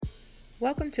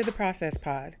Welcome to the Process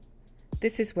Pod.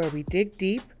 This is where we dig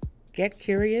deep, get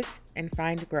curious, and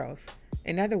find growth.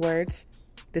 In other words,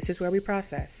 this is where we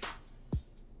process.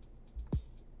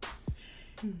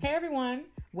 Hey everyone,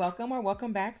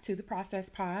 welcome back to the Process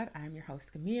Pod. I'm your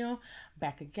host Camille,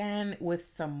 back again with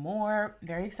some more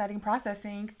very exciting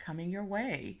processing coming your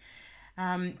way.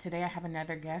 Today I have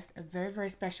another guest, a very, very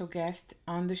special guest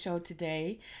on the show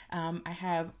today. I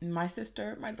have my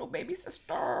sister, my little baby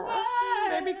sister. What?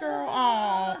 Baby girl.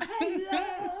 Aww.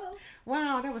 Hello.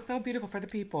 Wow, that was so beautiful for the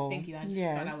people. Thank you. I just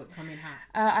thought I would come in hot.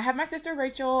 I have my sister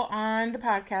Rachel on the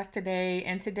podcast today,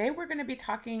 and today we're going to be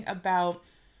talking about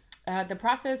the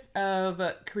process of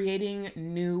creating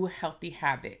new healthy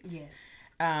habits.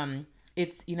 Yes.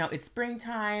 It's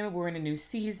springtime, we're in a new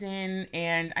season,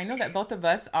 and I know that both of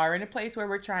us are in a place where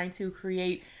we're trying to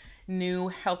create new,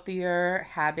 healthier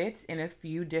habits in a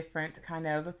few different kind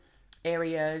of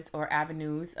areas or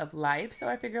avenues of life. So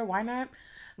I figure, why not?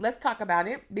 Let's talk about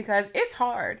it, because it's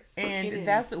hard. And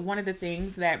that's one of the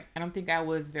things that I don't think I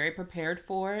was very prepared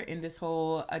for in this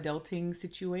whole adulting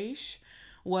situation,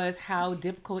 was how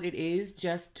difficult it is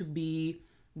just to be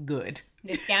good.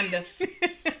 They scammed us.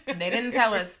 They didn't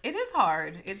tell us. It is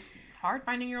hard. It's hard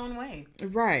finding your own way.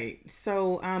 Right.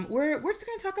 So we're just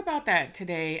going to talk about that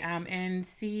today and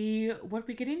see what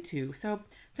we get into. So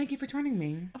thank you for joining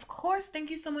me. Of course. Thank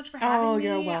you so much for having me.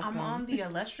 You're welcome. I'm on the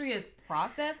illustrious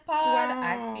Process Pod. Wow.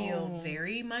 I feel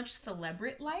very much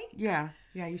celebrate-like. Yeah,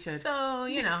 you should. So,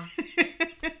 you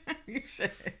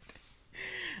should.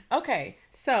 Okay,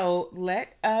 so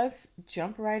let us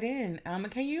jump right in.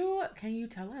 Can you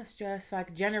tell us, just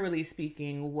like generally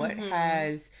speaking, what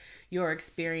has your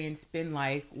experience been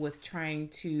like with trying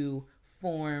to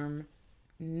form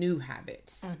new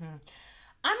habits?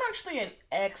 I'm actually an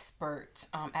expert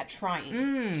at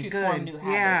trying to good. form new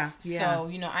habits. Yeah.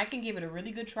 So, I can give it a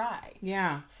really good try.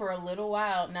 Yeah. For a little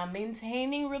while. Now,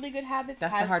 maintaining really good habits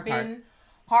That's has been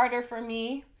harder for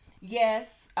me.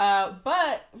 Yes.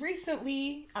 But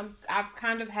recently, I've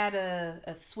kind of had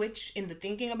a switch in the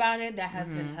thinking about it that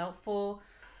has been helpful.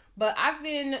 But I've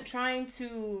been trying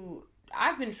to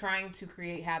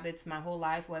create habits my whole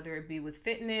life, whether it be with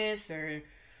fitness or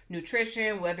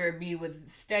nutrition, whether it be with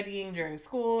studying during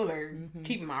school or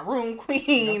keeping my room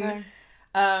clean.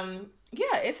 Okay.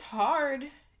 It's hard,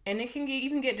 and it can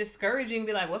even get discouraging.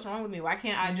 Be like, what's wrong with me? Why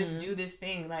can't I just do this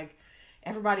thing? Like,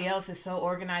 everybody else is so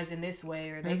organized in this way,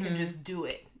 or they can just do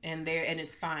it and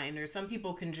it's fine. Or some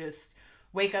people can just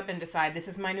wake up and decide, this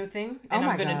is my new thing and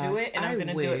I'm going to do it, and I'm going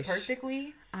to do it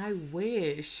perfectly. I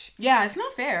wish. Yeah, it's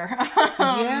not fair.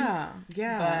 Yeah.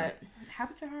 But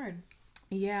habits are hard.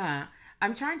 Yeah.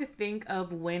 I'm trying to think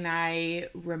of when I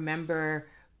remember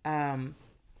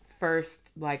first,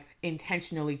 like,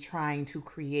 intentionally trying to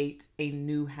create a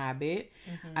new habit.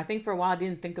 I think for a while I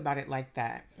didn't think about it like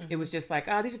that. It was just like,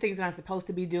 oh, these are things that I'm supposed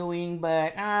to be doing,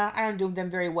 but I don't do them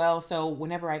very well. So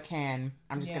whenever I can,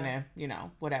 I'm just gonna,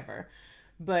 whatever.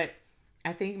 But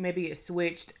I think maybe it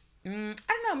switched. I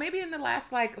don't know, maybe in the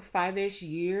last like 5-ish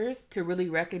years, to really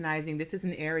recognizing this is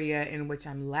an area in which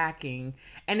I'm lacking,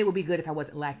 and it would be good if I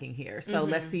wasn't lacking here. So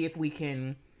let's see if we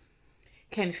can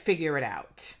figure it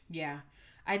out. Yeah.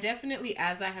 I definitely,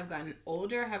 as I have gotten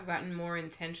older, have gotten more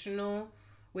intentional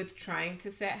with trying to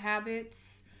set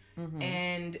habits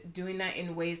and doing that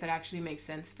in ways that actually make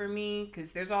sense for me.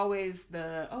 Because there's always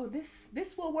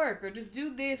this will work, or just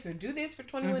do this, or do this for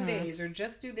 21 days, or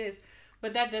just do this.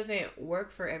 But that doesn't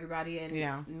work for everybody.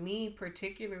 And me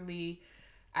particularly,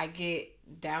 I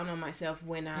get down on myself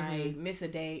when I miss a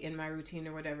day in my routine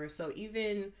or whatever. So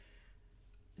even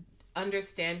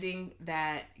understanding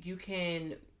that you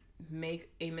can make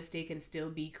a mistake and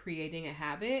still be creating a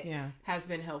habit has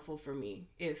been helpful for me.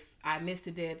 If I missed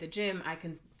a day at the gym, I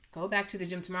can go back to the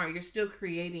gym tomorrow. You're still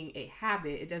creating a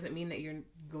habit. It doesn't mean that you're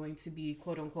going to be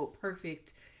quote unquote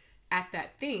perfect at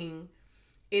that thing.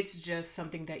 It's just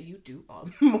something that you do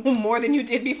more than you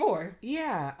did before.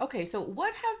 Yeah. Okay. So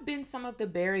what have been some of the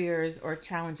barriers or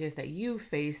challenges that you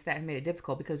faced that have made it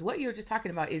difficult? Because what you're just talking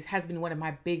about has been one of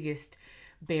my biggest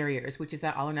barriers, which is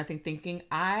that all or nothing thinking.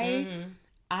 I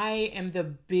am the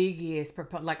biggest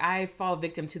I fall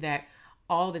victim to that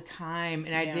all the time,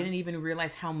 and I didn't even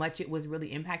realize how much it was really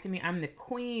impacting me. I'm the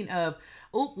queen of,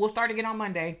 we'll start again on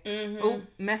Monday.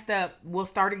 Messed up, we'll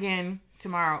start again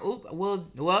tomorrow.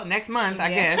 Next month, I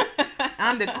guess.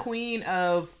 I'm the queen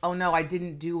of, oh no, I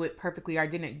didn't do it perfectly, or I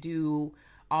didn't do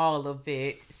all of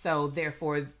it, so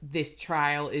therefore this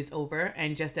trial is over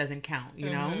and just doesn't count, you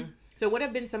know? So what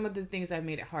have been some of the things that have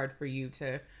made it hard for you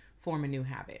to form a new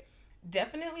habit?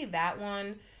 Definitely that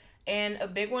one. And a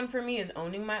big one for me is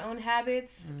owning my own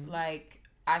habits. Like,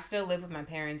 I still live with my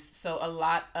parents, so a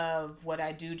lot of what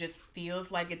I do just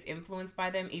feels like it's influenced by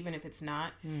them, even if it's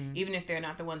not, even if they're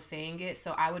not the ones saying it.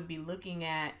 So I would be looking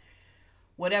at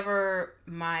whatever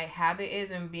my habit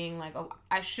is and being like, oh,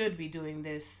 I should be doing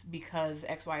this because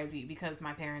X, Y, Z, because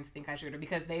my parents think I should, or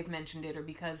because they've mentioned it, or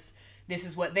because this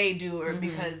is what they do, or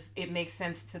because it makes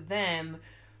sense to them,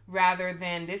 rather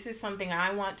than this is something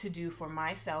I want to do for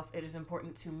myself. It is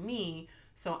important to me,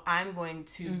 so I'm going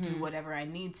to do whatever I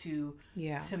need to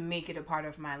make it a part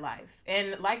of my life.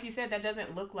 And like you said, that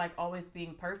doesn't look like always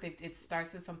being perfect. It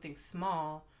starts with something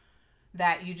small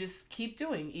that you just keep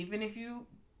doing, even if you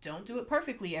don't do it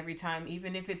perfectly every time,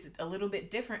 even if it's a little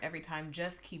bit different every time.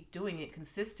 Just keep doing it.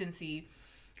 Consistency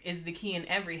is the key in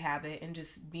every habit, and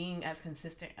just being as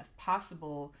consistent as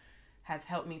possible has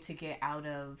helped me to get out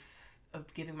of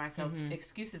giving myself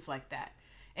excuses like that.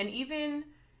 And even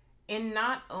in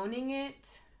not owning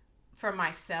it for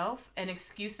myself, an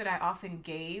excuse that I often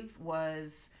gave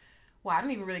was, well, I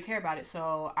don't even really care about it,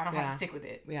 so I don't have to stick with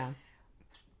it. Yeah.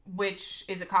 Which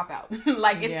is a cop-out.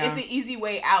 Like, it's an easy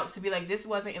way out to be like, this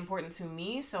wasn't important to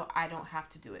me, so I don't have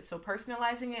to do it. So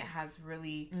personalizing it has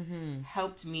really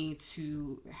helped me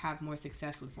to have more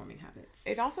success with forming habits.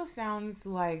 It also sounds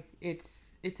like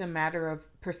it's a matter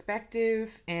of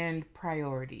perspective and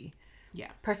priority. Yeah.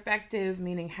 Perspective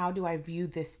meaning, how do I view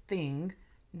this thing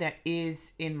that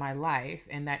is in my life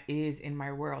and that is in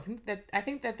my world? I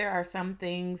think that there are some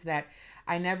things that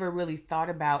I never really thought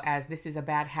about as this is a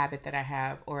bad habit that I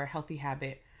have or a healthy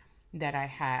habit that I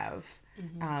have.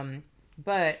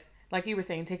 But like you were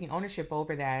saying, taking ownership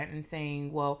over that and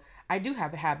saying, well, I do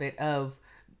have a habit of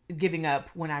giving up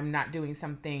when I'm not doing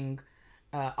something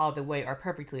all the way or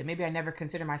perfectly. Maybe I never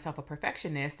consider myself a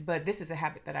perfectionist, but this is a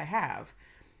habit that I have.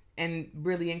 And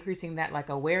really increasing that like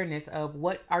awareness of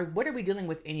what are we dealing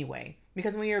with anyway?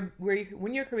 Because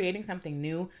when you're creating something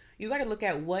new, you got to look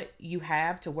at what you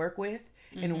have to work with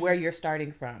and where you're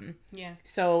starting from. Yeah.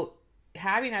 So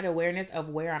having that awareness of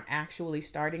where I'm actually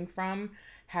starting from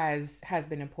has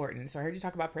been important. So I heard you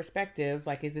talk about perspective.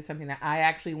 Like, is this something that I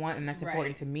actually want and that's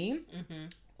important to me?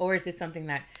 Or is this something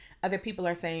that other people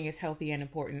are saying is healthy and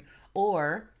important?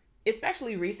 Or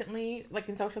especially recently, like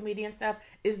in social media and stuff,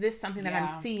 is this something that I'm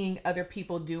seeing other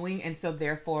people doing, and so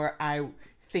therefore I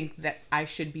think that I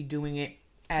should be doing it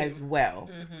as well?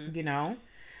 You know,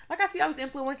 like I see all these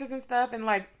influencers and stuff, and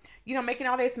like, you know, making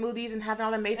all their smoothies and having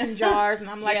all the mason jars, and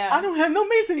I'm like, I don't have no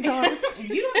mason jars.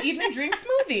 You don't even drink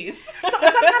smoothies.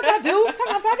 Sometimes I do.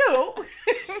 Sometimes I do.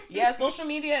 Yeah, social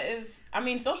media is. I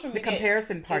mean, social media. The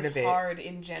comparison part of it hard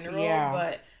in general,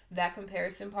 but that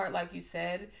comparison part, like you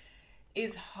said,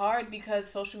 is hard because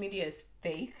social media is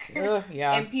fake.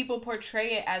 And people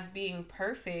portray it as being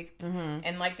perfect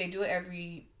and like they do it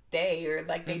every day, or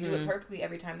like they do it perfectly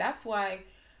every time. That's why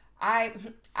I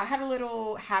had a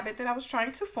little habit that I was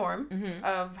trying to form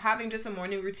of having just a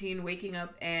morning routine, waking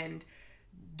up and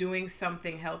doing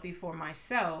something healthy for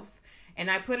myself. And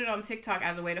I put it on TikTok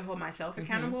as a way to hold myself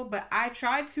accountable, but I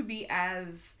tried to be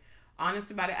as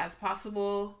honest about it as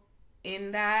possible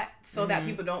in that, so that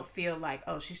people don't feel like,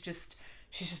 oh, she's just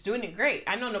doing it great.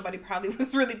 I know nobody probably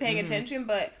was really paying attention,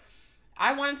 but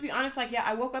I wanted to be honest. Like, yeah,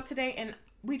 I woke up today and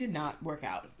we did not work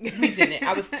out. We didn't.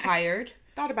 I was tired.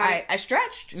 Thought about it. I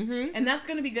stretched, and that's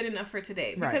going to be good enough for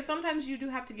today. Because sometimes you do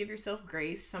have to give yourself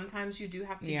grace. Sometimes you do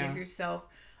have to give yourself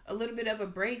a little bit of a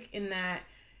break, in that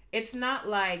it's not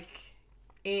like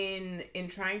in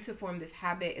trying to form this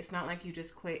habit, it's not like you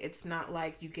just quit. It's not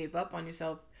like you gave up on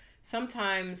yourself.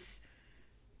 Sometimes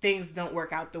things don't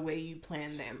work out the way you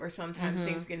plan them, or sometimes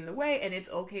things get in the way, and it's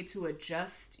okay to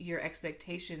adjust your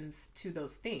expectations to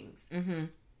those things.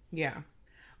 Yeah.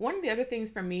 One of the other things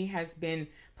for me has been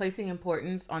placing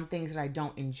importance on things that I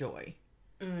don't enjoy.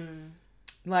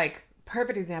 Like,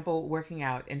 perfect example, working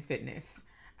out and fitness.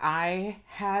 I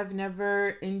have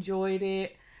never enjoyed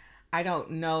it. I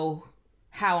don't know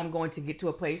how I'm going to get to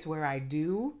a place where I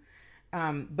do.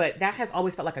 But that has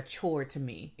always felt like a chore to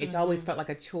me. It's always felt like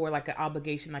a chore, like an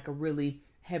obligation, like a really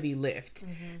heavy lift.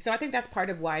 So I think that's part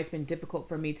of why it's been difficult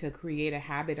for me to create a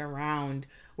habit around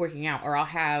working out. Or I'll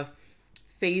have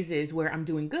phases where I'm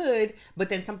doing good, but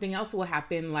then something else will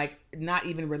happen, like not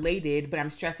even related, but I'm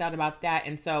stressed out about that.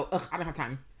 And so I don't have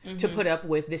time to put up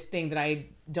with this thing that I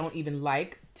don't even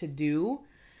like to do.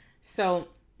 So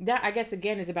that, I guess,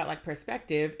 again, is about like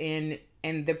perspective and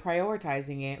the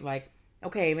prioritizing it. Like,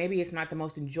 okay, maybe it's not the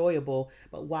most enjoyable,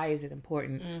 but why is it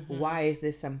important? Why is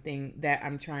this something that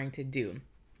I'm trying to do?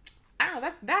 I don't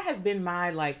know. That has been my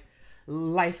like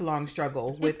lifelong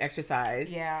struggle with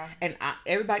exercise. And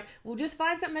everybody will just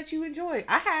find something that you enjoy.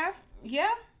 I have.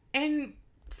 And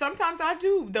sometimes I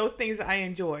do those things that I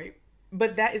enjoy.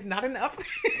 but that is not enough.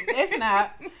 It's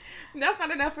not. That's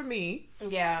not enough for me.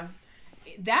 Yeah.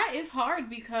 That is hard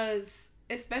because,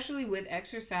 especially with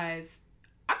exercise,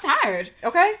 I'm tired.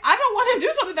 Okay. I don't want to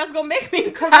do something that's going to make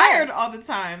me tired all the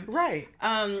time. Right.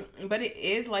 But it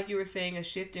is, like you were saying, a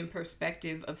shift in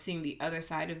perspective of seeing the other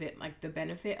side of it, like the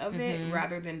benefit of it,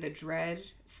 rather than the dread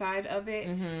side of it.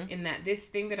 In that this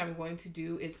thing that I'm going to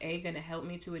do is A, going to help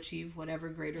me to achieve whatever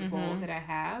greater goal that I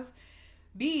have.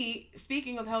 B,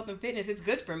 speaking of health and fitness, it's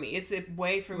good for me. It's a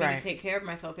way for me to take care of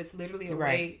myself. It's literally a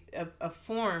way, a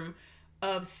form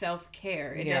of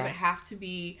self-care. It doesn't have to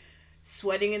be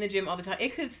sweating in the gym all the time.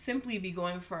 It could simply be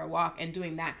going for a walk and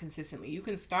doing that consistently. You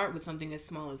can start with something as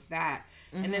small as that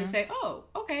and then say, oh,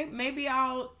 okay, maybe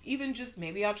I'll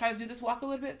try to do this walk a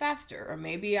little bit faster, or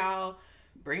maybe I'll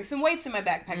bring some weights in my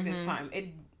backpack this time.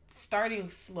 Starting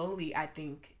slowly, I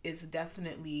think, is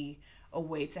definitely a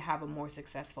way to have a more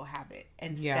successful habit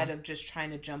instead of just trying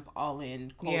to jump all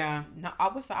in.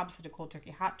 What's the opposite of cold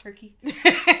turkey? Hot turkey?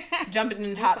 Jumping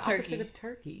in hot turkey. Opposite of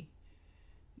turkey.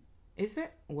 Is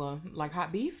that, well, like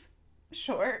hot beef?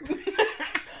 Sure.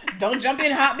 Don't jump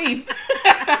in hot beef.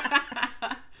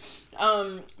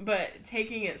 But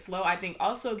taking it slow, I think,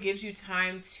 also gives you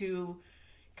time to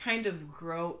kind of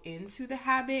grow into the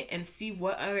habit and see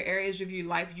what other areas of your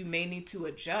life you may need to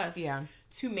adjust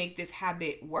to make this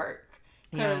habit work.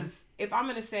 Because if I'm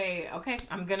going to say, okay,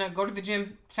 I'm going to go to the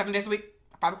gym 7 days a week,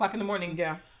 5 o'clock in the morning.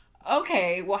 Yeah.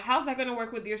 Okay, well, how's that going to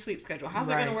work with your sleep schedule? How's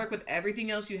that going to work with everything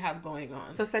else you have going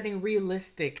on? So setting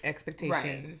realistic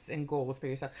expectations and goals for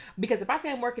yourself. Because if I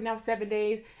say I'm working out 7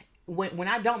 days, when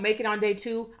I don't make it on day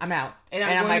 2, I'm out. And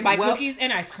I'm going to buy cookies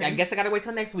and ice cream. I guess I got to wait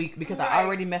till next week because I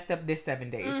already messed up this 7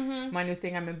 days. My new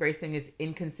thing I'm embracing is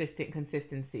inconsistent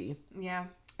consistency. Yeah.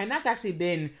 And that's actually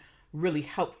been really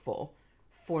helpful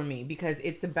for me because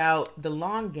it's about the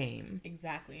long game.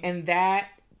 Exactly. And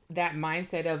that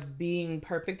mindset of being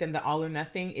perfect and the all or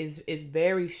nothing is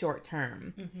very short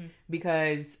term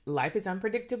because life is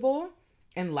unpredictable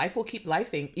and life will keep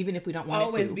lifing even if we don't want it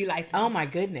to. Always be lifing. Oh my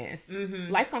goodness.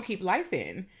 Life gonna keep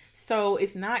lifing. So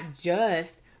it's not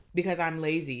just because I'm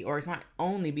lazy or it's not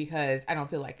only because I don't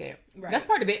feel like it. Right. That's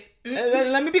part of it.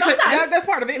 Let me be clear. That's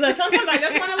part of it. Look, sometimes I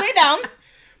just want to lay down.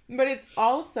 But it's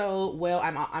also, well,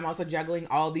 I'm also juggling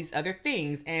all these other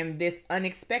things, and this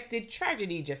unexpected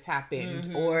tragedy just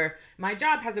happened, or my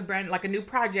job has a new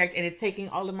project, and it's taking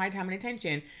all of my time and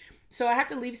attention. So I have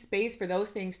to leave space for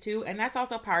those things too, and that's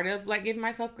also part of like giving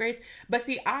myself grace. But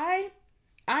see, I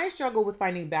struggle with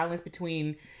finding balance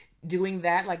between doing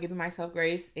that, like giving myself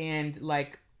grace, and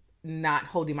like not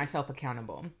holding myself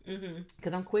accountable.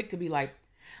 Because I'm quick to be like,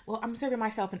 well, I'm serving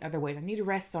myself in other ways. I need to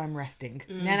rest, so I'm resting.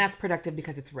 Now that's productive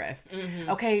because it's rest.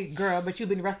 Okay, girl, but you've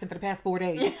been resting for the past 4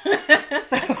 days.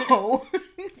 So,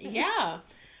 yeah.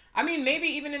 I mean, maybe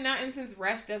even in that instance,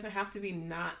 rest doesn't have to be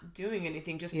not doing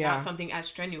anything, just not something as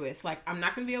strenuous. Like, I'm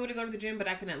not going to be able to go to the gym, but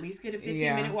I can at least get a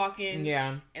 15-minute walk in.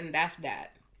 Yeah. And that's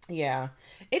that. Yeah.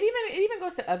 It even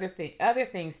goes to other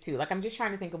things too. Like, I'm just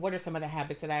trying to think of what are some of the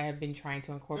habits that I have been trying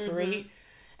to incorporate.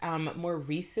 More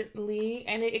recently,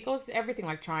 and it goes to everything,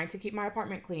 like trying to keep my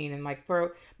apartment clean, and like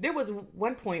there was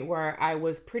one point where I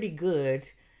was pretty good.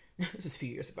 This was a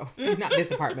few years ago, not this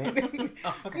apartment.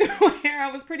 Where I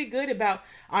was pretty good about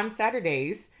on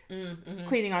Saturdays,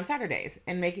 cleaning on Saturdays,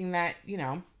 and making that, you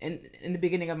know, in the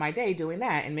beginning of my day, doing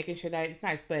that and making sure that it's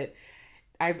nice. But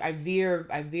I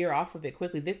veer off of it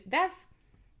quickly. That's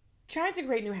trying to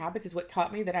create new habits is what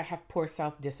taught me that I have poor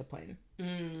self-discipline.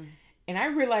 And I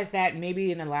realized that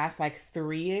maybe in the last like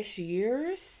 3-ish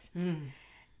years.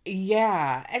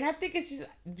 Yeah. And I think it's just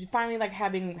finally like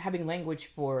having language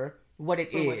for what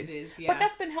it is. But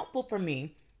that's been helpful for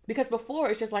me because before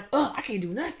it's just like, oh, I can't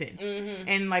do nothing.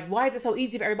 And like, why is it so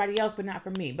easy for everybody else, but not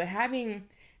for me? But having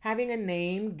a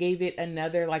name gave it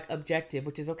another like objective,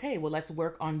 which is okay. Well, let's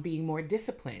work on being more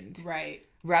disciplined. Right.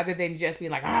 Rather than just be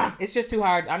like, it's just too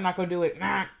hard. I'm not going to do it.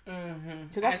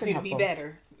 So that's been helpful. Be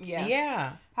better.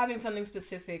 Yeah. Having something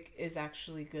specific is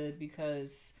actually good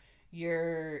because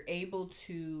you're able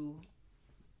to,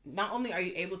 not only are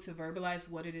you able to verbalize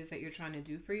what it is that you're trying to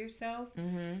do for yourself,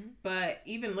 but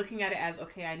even looking at it as,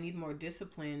 okay, I need more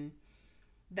discipline,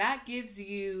 that gives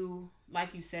you,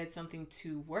 like you said, something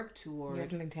to work toward. Yeah,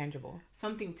 something tangible.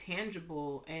 Something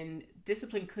tangible, and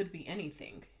discipline could be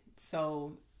anything.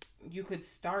 So you could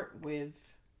start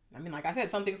with, I mean, like I said,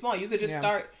 something small. You could just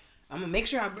start, I'm going to make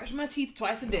sure I brush my teeth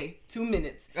twice a day, 2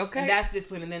 minutes. Okay. And that's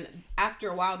discipline. And then after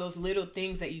a while, those little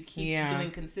things that you keep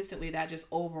doing consistently, that just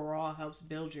overall helps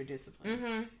build your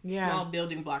discipline. Small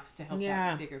building blocks to help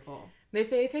that bigger goal. They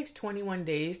say it takes 21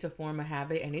 days to form a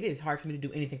habit, and it is hard for me to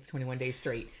do anything for 21 days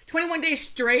straight. 21 days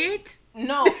straight?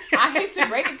 No, I hate to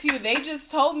break it to you. They just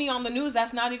told me on the news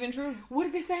that's not even true. What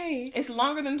did they say? It's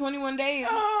longer than 21 days.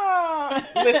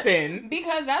 Listen.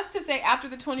 Because that's to say after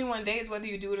the 21 days, whether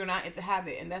you do it or not, it's a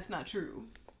habit, and that's not true.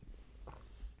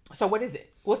 So what is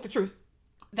it? What's the truth?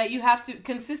 That you have to,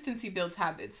 consistency builds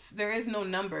habits. There is no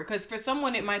number. Because for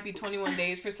someone, it might be 21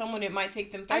 days. For someone, it might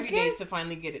take them 30 days to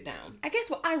finally get it down. I guess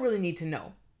what I really need to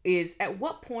know is at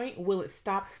what point will it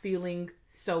stop feeling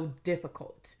so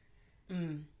difficult?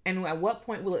 And at what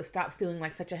point will it stop feeling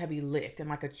like such a heavy lift and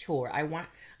like a chore? I want,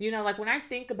 like when I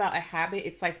think about a habit,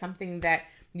 it's like something that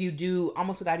you do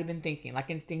almost without even thinking, like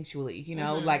instinctually,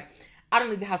 like I don't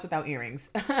leave the house without earrings.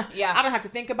 Yeah. I don't have to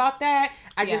think about that.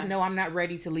 I just know I'm not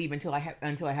ready to leave until I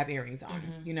have earrings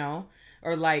on,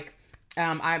 or like,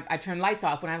 I turn lights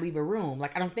off when I leave a room.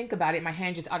 Like I don't think about it. My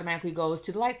hand just automatically goes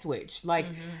to the light switch. Like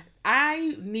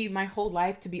I need my whole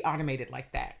life to be automated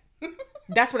like that.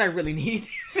 That's what I really need.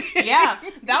 Yeah,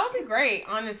 that would be great,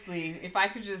 honestly, if I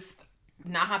could just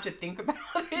not have to think about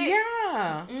it.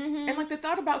 Yeah. And like the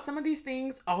thought about some of these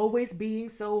things always being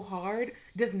so hard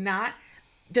does not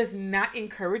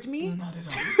encourage me. Not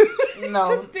at all. No.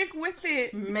 To stick with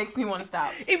it. Makes me want to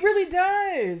stop. It really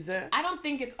does. I don't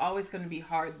think it's always going to be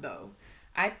hard, though.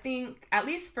 I think, at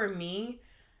least for me,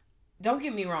 don't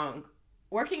get me wrong,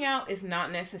 working out is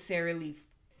not necessarily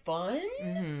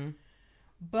fun.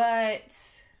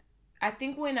 But I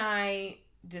think when I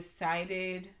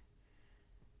decided,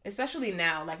 especially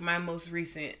now, like my most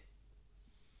recent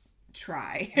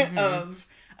try of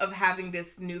having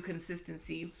this new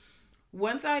consistency,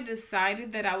 once I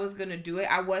decided that I was going to do it,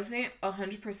 I wasn't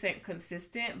 100%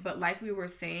 consistent, but like we were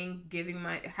saying,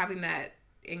 having that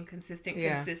inconsistent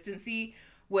consistency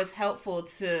was helpful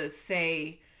to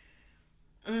say,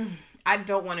 I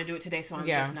don't want to do it today, so I'm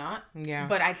just not. Yeah.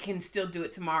 But I can still do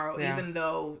it tomorrow, even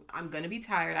though I'm going to be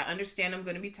tired. I understand I'm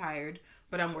going to be tired,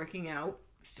 but I'm working out,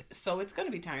 so it's going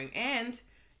to be tiring. And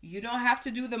you don't have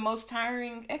to do the most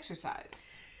tiring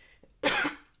exercise.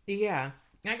 Yeah.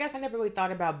 I guess I never really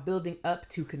thought about building up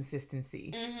to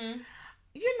consistency.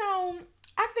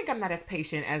 I think I'm not as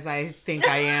patient as I think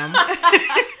I am.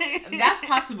 That's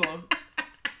possible.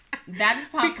 That is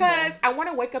possible. Because I want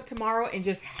to wake up tomorrow and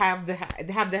just have the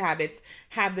habits,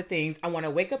 have the things. I want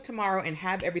to wake up tomorrow and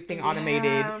have everything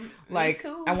automated. Like,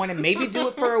 I want to maybe do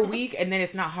it for a week and then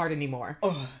it's not hard anymore.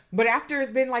 But after it's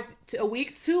been like a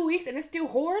week, 2 weeks, and it's still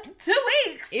hard. 2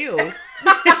 weeks. Ew.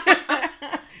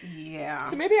 Yeah.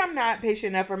 So maybe I'm not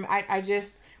patient enough. I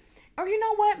just, or you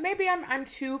know what? Maybe I'm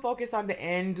too focused on the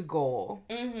end goal.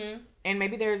 And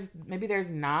maybe there's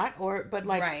not, but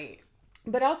like, right.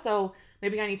 But also,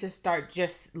 maybe I need to start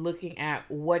just looking at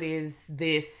what is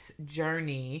this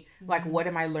journey? Like, what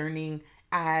am I learning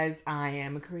as I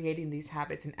am creating these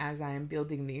habits and as I am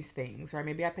building these things? Right?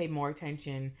 Maybe I pay more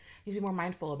attention. Need to be more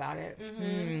mindful about it.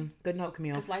 Good note,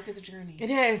 Camille. Because life is a journey. It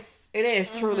is. It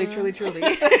is. Truly.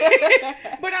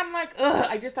 But I'm like,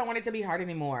 I just don't want it to be hard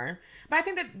anymore. But I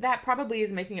think that probably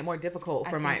is making it more difficult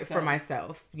for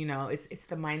myself. It's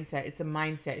the mindset. It's a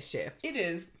mindset shift. It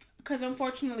is. Because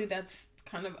unfortunately, that's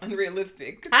kind of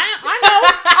unrealistic. I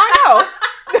know.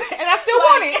 And I still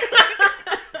want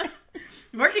it.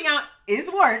 Working out is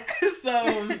work. So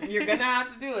you're going to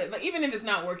have to do it. But even if it's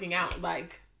not working out,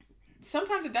 like,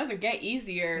 sometimes it doesn't get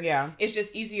easier. Yeah. It's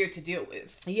just easier to deal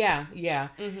with. Yeah.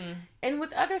 And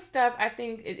with other stuff, I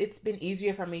think it's been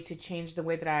easier for me to change the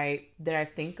way that I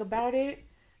think about it.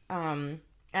 I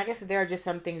guess there are just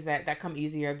some things that come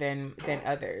easier than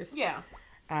others. Yeah.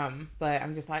 But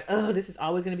I'm just like, this is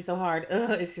always going to be so hard.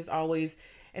 It's just always,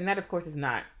 and that of course is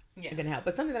not going to help.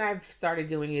 But something that I've started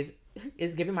doing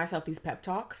is giving myself these pep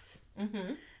talks. What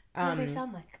do they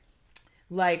sound like?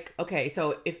 Like, okay,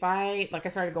 so if I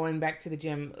started going back to the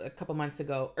gym a couple months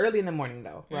ago, early in the morning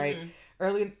though, right?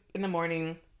 Early in the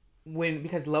morning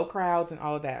because low crowds and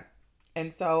all of that.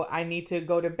 And so I need to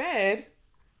go to bed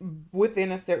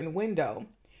within a certain window.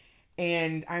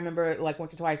 And I remember like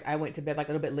once or twice I went to bed like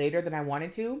a little bit later than I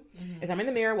wanted to. As I'm in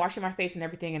the mirror washing my face and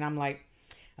everything, and I'm like,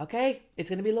 okay, it's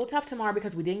going to be a little tough tomorrow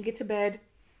because we didn't get to bed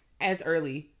as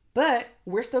early, but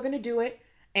we're still going to do it.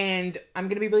 And I'm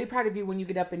going to be really proud of you when you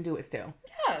get up and do it still.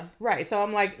 Yeah. Right. So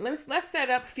I'm like, let's set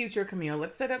up future Camille.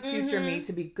 Let's set up future me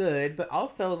to be good. But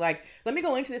also like, let me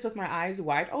go into this with my eyes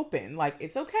wide open. Like,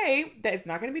 it's okay that it's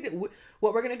not going to be,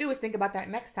 what we're going to do is think about that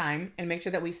next time and make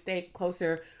sure that we stay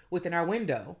closer within our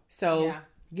window. So,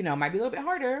 it might be a little bit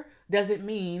harder. Doesn't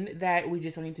mean that we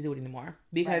just don't need to do it anymore.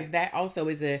 Because that also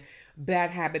is a bad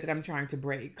habit that I'm trying to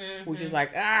break. Which is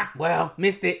like,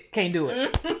 missed it. Can't do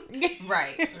it.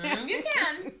 Right.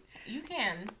 You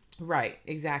can. Right.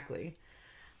 Exactly.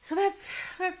 So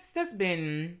that's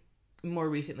been more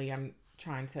recently. I'm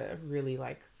trying to really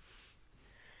like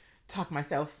talk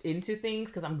myself into things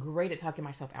because I'm great at talking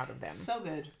myself out of them. So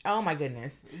good. Oh my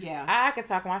goodness. Yeah. I could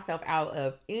talk myself out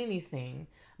of anything,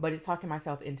 but it's talking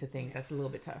myself into things that's a little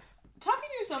bit tough. Talking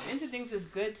yourself into things is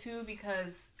good too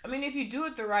because, I mean, if you do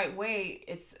it the right way,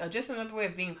 it's just another way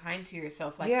of being kind to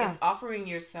yourself. Like, it's offering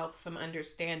yourself some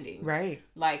understanding. Right.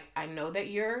 Like, I know that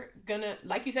you're gonna,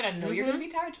 like you said, I know you're gonna be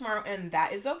tired tomorrow, and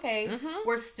that is okay.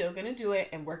 We're still gonna do it,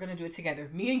 and we're gonna do it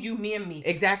together. Me and you, me and me.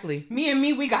 Exactly. Me and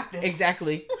me, we got this.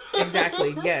 Exactly.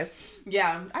 Yes.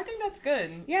 Yeah, I think that's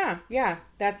good. Yeah.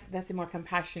 That's a more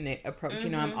compassionate approach. You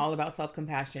know, I'm all about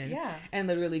self-compassion. Yeah. And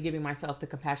literally giving myself the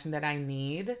compassion that I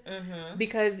need.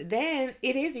 Because then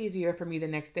it is easier for me the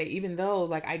next day, even though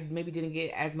like I maybe didn't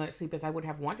get as much sleep as I would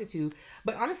have wanted to.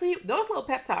 But honestly, those little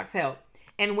pep talks help.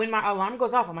 And when my alarm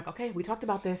goes off, I'm like, okay, we talked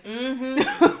about this.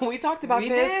 We talked about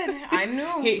this. We did. I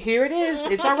knew. Here it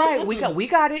is. It's all right. We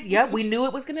got it. Yep. We knew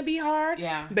it was going to be hard.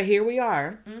 Yeah. But here we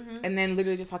are. And then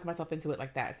literally just talking myself into it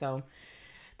like that. So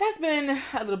that's been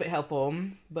a little bit helpful.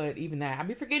 But even that, I'd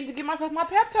be forgetting to give myself my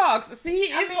pep talks. See,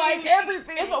 it's like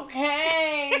everything. It's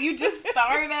okay. You just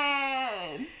started.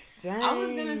 Dang. I was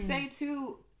going to say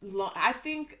too, I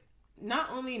think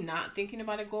not only not thinking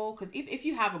about a goal, because if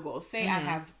you have a goal, say I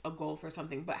have a goal for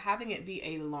something, but having it be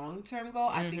a long-term goal,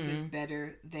 I think is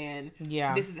better than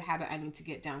this is a habit I need to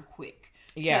get down quick.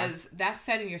 Yeah. Because that's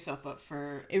setting yourself up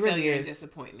for really failure is. And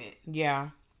disappointment. Yeah.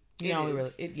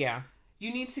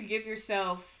 You need to give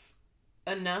yourself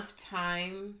enough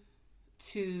time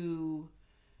to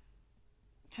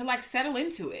like settle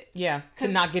into it. Yeah. To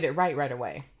not get it right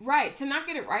away. Right. To not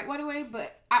get it right away.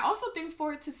 But I also think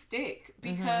for it to stick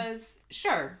because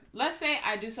sure, let's say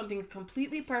I do something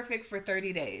completely perfect for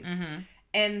 30 days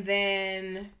and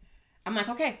then I'm like,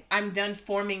 okay, I'm done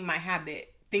forming my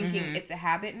habit thinking it's a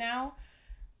habit now.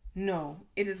 No,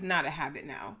 it is not a habit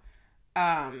now.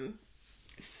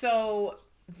 So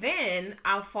then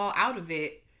I'll fall out of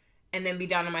it and then be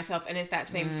down on myself, and it's that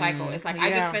same cycle. It's like, I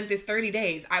just spent this 30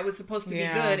 days. I was supposed to be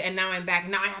good, and now I'm back.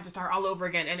 Now I have to start all over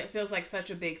again, and it feels like such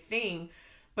a big thing.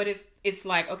 But if it's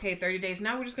like, okay, 30 days,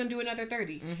 now we're just going to do another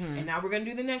 30, and now we're going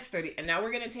to do the next 30, and now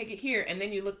we're going to take it here, and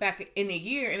then you look back in a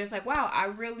year, and it's like, wow, I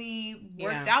really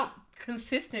worked out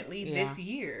consistently this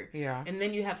year. Yeah. And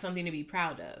then you have something to be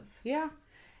proud of.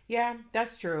 Yeah,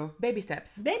 that's true. Baby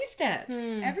steps. Baby steps.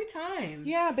 Every time.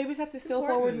 Yeah, baby steps is still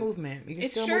forward movement. You're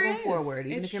still moving forward.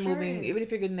 Even if you're moving, even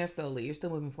if you're getting there slowly, you're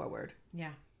still moving forward.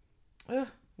 Yeah. Ugh,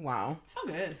 wow. So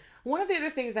good. One of the other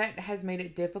things that has made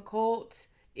it difficult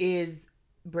is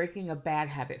breaking a bad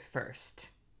habit first.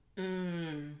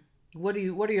 What are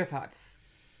your thoughts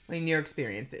in your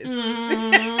experiences?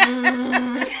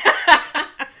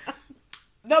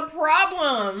 The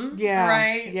problem,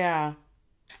 right? Yeah.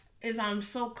 Is I'm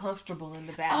so comfortable in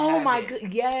the bad habit. Oh my god,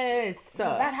 yes. The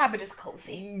bad habit is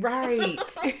cozy. Right.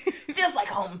 Feels like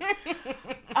home.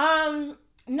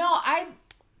 No, I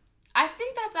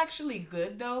think that's actually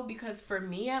good though, because for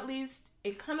me at least,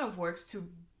 it kind of works to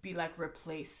be like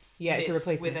replace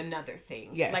this with another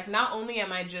thing. Yes. Like not only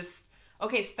am I just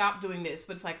okay, stop doing this,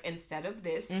 but it's like instead of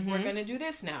this, we're gonna do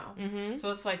this now.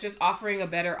 So it's like just offering a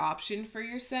better option for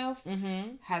yourself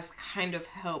has kind of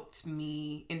helped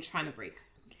me in trying to break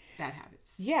bad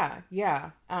habits.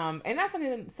 Yeah. And that's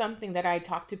something that I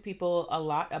talk to people a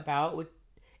lot about.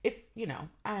 It's,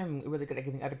 I'm really good at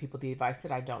giving other people the advice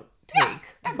that I don't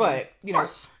take. But,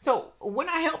 so when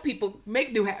I help people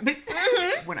make new habits,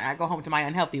 when I go home to my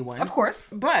unhealthy ones. Of course.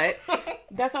 But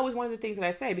that's always one of the things that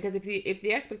I say. Because if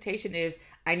the expectation is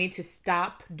I need to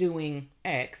stop doing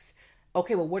X,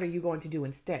 okay, well, what are you going to do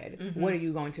instead? What are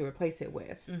you going to replace it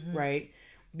with? Right?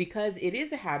 Because it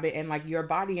is a habit, and like your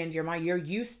body and your mind, you're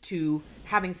used to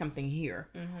having something here,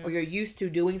 or you're used to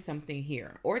doing something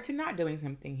here, or to not doing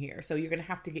something here. So you're going to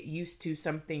have to get used to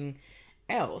something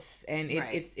else. And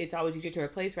it's always easier to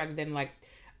replace rather than like,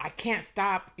 I can't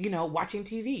stop, watching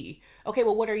TV. Okay,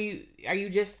 well, what are you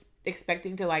just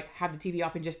expecting to like have the TV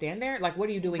off and just stand there? Like, what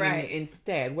are you doing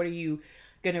instead? What are you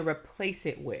going to replace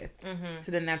it with?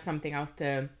 So then that's something else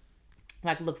to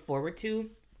like look forward to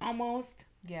almost.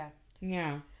 Yeah.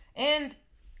 Yeah. And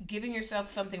giving yourself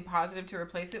something positive to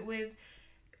replace it with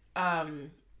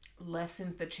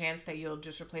lessens the chance that you'll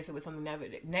just replace it with something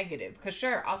negative. Because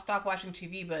sure, I'll stop watching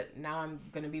TV, but now I'm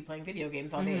going to be playing video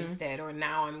games all day instead. Or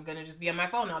now I'm going to just be on my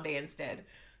phone all day instead.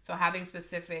 So having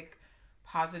specific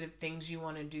positive things you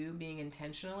want to do, being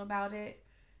intentional about it,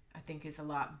 I think is a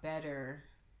lot better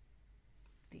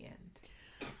at the end.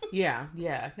 Yeah,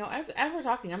 yeah. No, as we're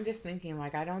talking, I'm just thinking,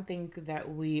 like, I don't think that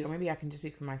or maybe I can just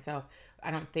speak for myself.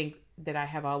 I don't think that I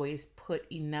have always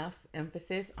put enough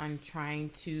emphasis on trying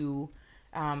to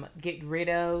get rid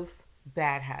of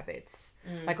bad habits.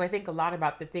 Like, I think a lot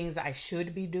about the things I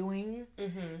should be doing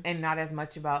and not as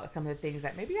much about some of the things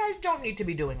that maybe I don't need to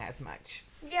be doing as much.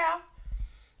 Yeah.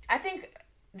 I think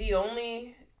the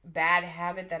only bad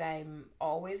habit that I'm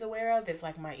always aware of is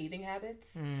like my eating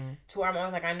habits. To where I'm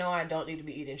always like, I know I don't need to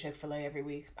be eating Chick-fil-A every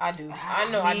week. I do. I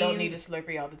know I don't need a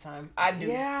Slurpee all the time. I do.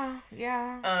 Yeah.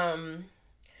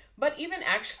 But even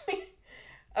actually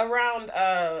around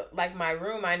like my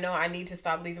room, I know I need to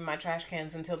stop leaving my trash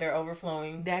cans until they're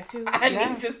overflowing. That too. I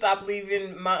need to stop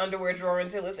leaving my underwear drawer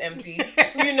until it's empty.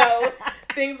 You know,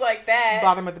 things like that.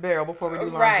 Bottom of the barrel before we do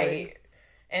laundry. Right.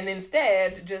 And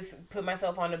instead, just put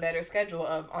myself on a better schedule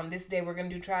of, on this day we're going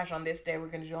to do trash, on this day we're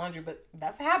going to do laundry. But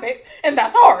that's a habit, and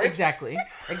that's hard. Exactly.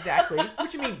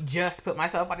 What you mean, just put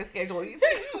myself on a schedule? You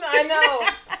think? I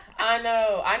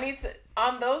know. I need to,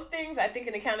 on those things, I think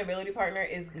an accountability partner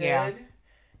is good. Yeah.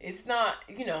 It's not,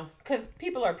 because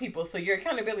people are people, so your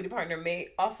accountability partner may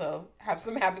also have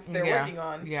some habits they're working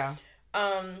on. Yeah.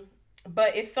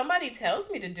 But if somebody tells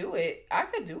me to do it, I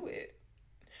could do it.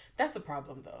 That's a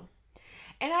problem, though.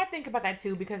 And I think about that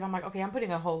too, because I'm like, okay, I'm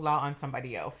putting a whole lot on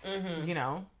somebody else.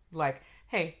 Like,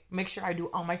 hey, make sure I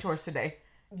do all my chores today.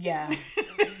 Yeah.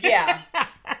 Yeah.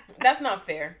 That's not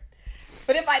fair.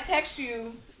 But if I text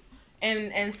you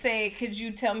and say, could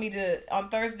you tell me on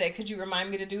Thursday, could you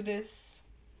remind me to do this?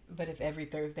 But if every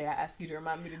Thursday I ask you to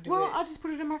remind me to do it. Well, I'll just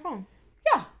put it in my phone.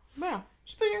 Yeah.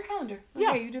 Just put it in your calendar. Okay,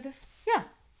 yeah. You do this?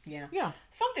 Yeah.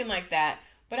 Something like that.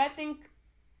 But I think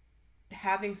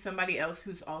having somebody else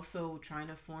who's also trying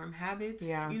to form habits,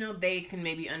 they can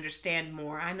maybe understand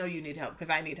more. I know you need help because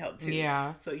I need help too.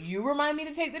 Yeah. So you remind me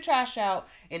to take the trash out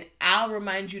and I'll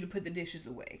remind you to put the dishes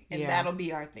away. And that'll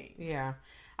be our thing. Yeah.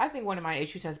 I think one of my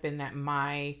issues has been that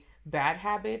my bad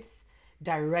habits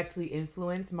directly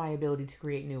influence my ability to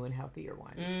create new and healthier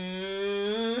ones.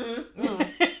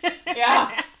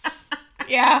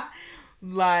 Yeah.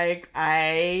 Like,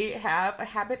 I have a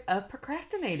habit of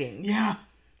procrastinating. Yeah.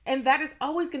 And that is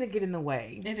always going to get in the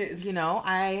way. It is.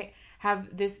 I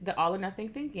have the all or nothing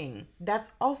thinking. That's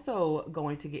also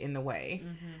going to get in the way.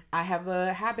 I have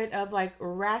a habit of like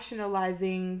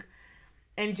rationalizing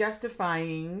and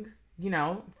justifying,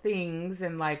 things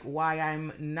and like why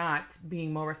I'm not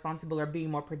being more responsible or being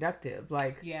more productive.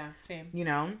 Like, yeah, same.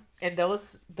 And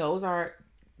those are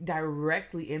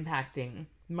directly impacting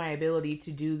my ability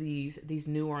to do these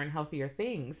newer and healthier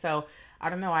things. So I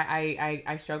don't know.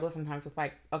 I struggle sometimes with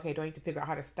like, okay, do I need to figure out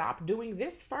how to stop doing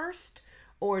this first,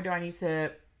 or do I need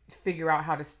to figure out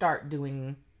how to start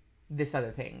doing this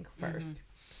other thing first?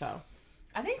 So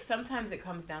I think sometimes it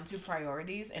comes down to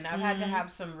priorities, and I've had to have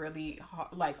some really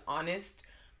like honest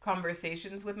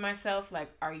conversations with myself. Like,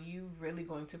 are you really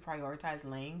going to prioritize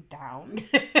laying down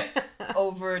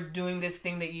over doing this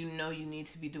thing that you need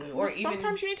to be doing? Or even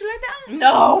sometimes you need to lay down.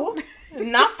 No,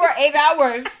 not for 8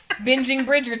 hours binging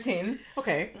Bridgerton.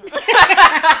 Okay.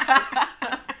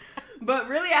 But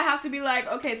really, I have to be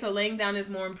like, okay, so laying down is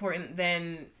more important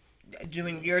than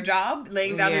doing your job.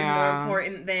 Laying down is more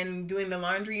important than doing the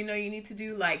laundry you need to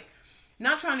do. Like,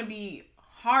 not trying to be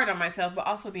hard on myself, but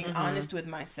also being honest with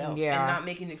myself and not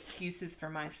making excuses for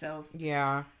myself.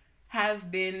 Yeah. Has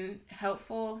been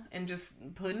helpful, and just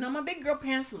putting on my big girl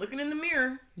pants, looking in the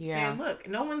mirror, saying, look,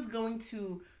 no one's going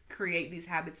to create these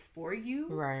habits for you.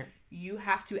 Right. You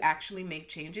have to actually make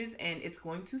changes, and it's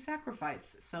going to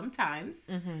sacrifice. Sometimes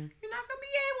you're not going to be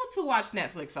able to watch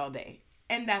Netflix all day,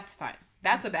 and that's fine.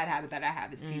 That's a bad habit that I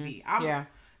have is TV.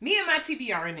 Me and my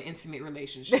TV are in an intimate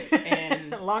relationship,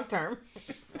 and long term,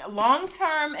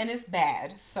 and it's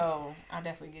bad. So I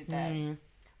definitely get that.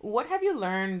 What have you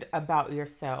learned about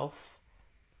yourself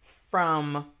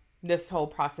from this whole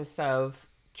process of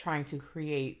trying to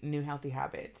create new healthy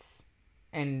habits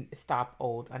and stop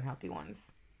old unhealthy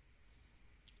ones?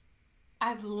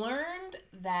 I've learned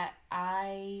that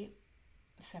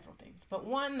several things, but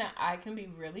one, that I can be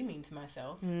really mean to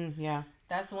myself. Yeah.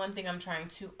 That's one thing I'm trying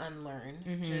to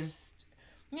unlearn. Just,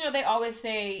 they always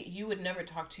say you would never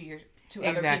talk to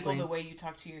other people the way you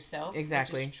talk to yourself.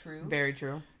 Exactly. Which is true. Very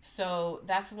true. So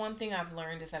that's one thing I've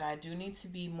learned, is that I do need to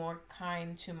be more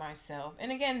kind to myself.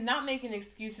 And again, not making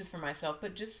excuses for myself,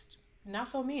 but just not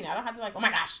so mean. I don't have to like, oh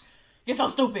my gosh, you're so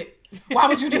stupid. Why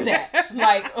would you do that?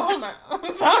 Like, oh my,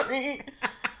 I'm sorry.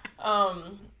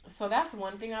 So that's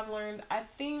one thing I've learned. I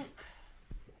think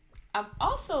I've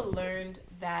also learned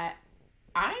that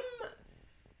I'm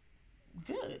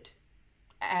good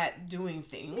at doing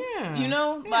things.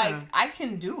 Yeah. Like, I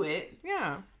can do it.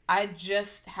 Yeah. I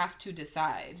just have to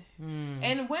decide.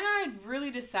 And when I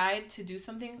really decide to do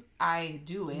something, I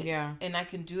do it. Yeah. And I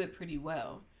can do it pretty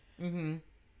well.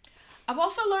 I've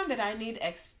also learned that I need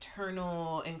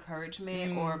external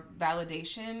encouragement or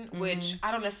validation, which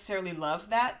I don't necessarily love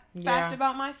that fact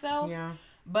about myself. Yeah.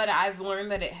 But I've learned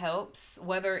that it helps,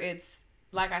 whether it's,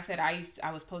 like I said,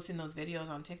 I was posting those videos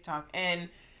on TikTok, and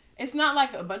it's not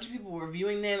like a bunch of people were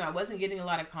viewing them. I wasn't getting a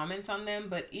lot of comments on them,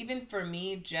 but even for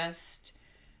me, just,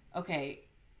 okay,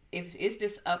 is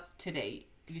this up to date?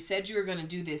 You said you were going to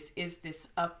do this. Is this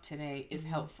up to date? Is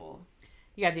helpful.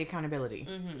 Yeah, the accountability.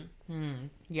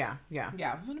 Yeah.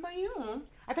 Yeah. What about you?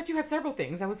 I thought you had several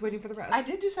things. I was waiting for the rest. I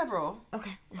did do several.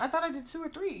 Okay. I thought I did 2 or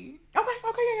 3. Okay,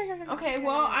 yeah. Okay,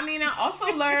 well, I mean, I also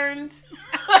learned...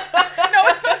 No,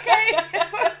 it's okay.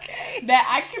 It's okay. That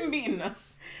I can be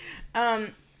enough.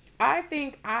 I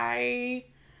think I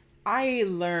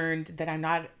learned that I'm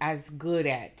not as good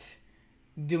at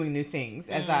doing new things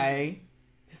as I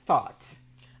thought.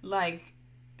 Like,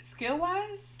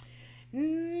 skill-wise?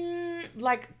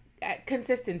 Like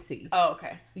consistency. Oh,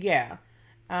 okay. Yeah.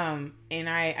 And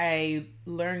I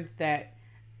learned that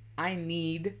I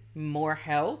need more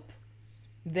help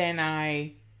than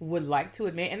I would like to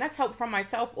admit. And that's help from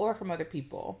myself or from other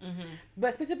people.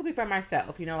 But specifically for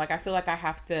myself, like I feel like I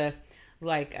have to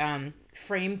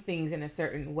frame things in a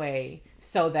certain way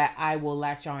so that I will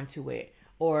latch on to it.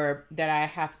 Or that I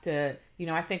have to,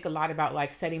 I think a lot about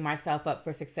like setting myself up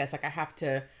for success. Like I have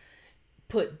to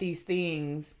put these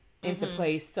things into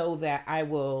place so that I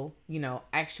will,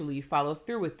 actually follow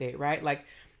through with it, right? Like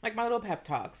my little pep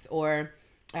talks, or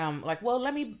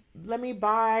let me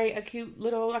buy a cute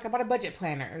little, I bought a budget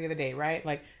planner the other day, right?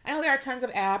 Like I know there are tons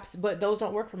of apps, but those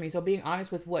don't work for me. So being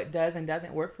honest with what does and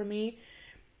doesn't work for me.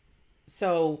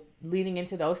 So leaning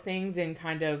into those things and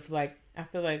kind of I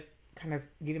feel like kind of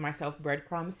giving myself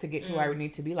breadcrumbs to get to where I would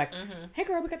need to be. Like, hey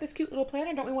girl, we got this cute little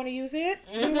planner. Don't we want to use it?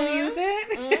 Do we want to use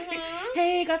it?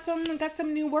 Hey, got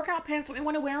some new workout pants. Don't we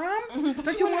want to wear them?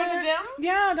 Don't you want to go to the gym?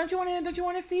 Yeah. Don't you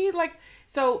want to see?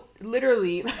 So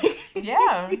literally,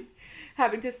 yeah,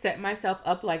 having to set myself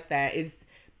up like that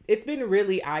it's been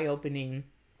really eye opening.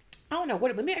 I don't know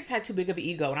what. Maybe I just had too big of an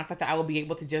ego, and I thought that I would be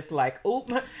able to just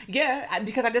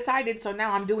because I decided. So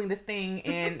now I'm doing this thing,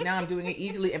 and now I'm doing it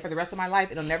easily, and for the rest of my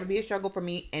life, it'll never be a struggle for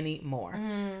me anymore.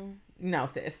 No,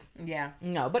 sis. Yeah.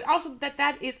 No, but also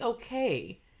that is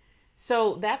okay.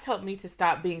 So that's helped me to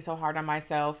stop being so hard on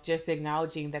myself. Just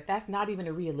acknowledging that that's not even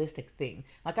a realistic thing.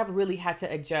 Like I've really had to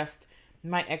adjust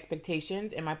my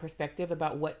expectations and my perspective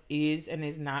about what is and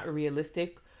is not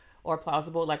realistic or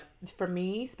plausible, like for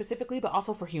me specifically, but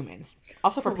also for humans,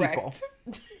 also for people.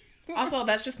 Also,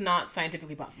 that's just not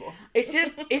scientifically possible. It's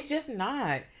just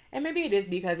not. And maybe it is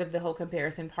because of the whole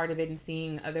comparison part of it and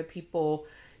seeing other people,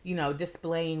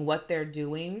 displaying what they're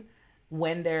doing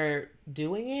when they're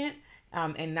doing it,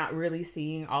 and not really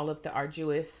seeing all of the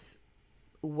arduous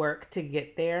work to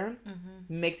get there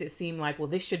makes it seem like, well,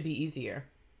 this should be easier.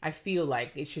 I feel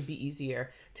like it should be easier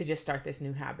to just start this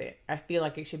new habit. I feel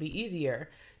like it should be easier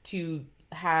to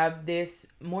have this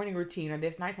morning routine or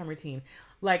this nighttime routine.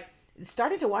 Like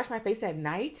starting to wash my face at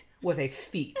night was a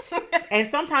feat. And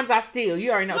sometimes I still, you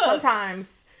already know,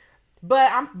 sometimes,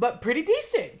 but pretty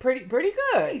decent, pretty good.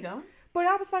 There you go. But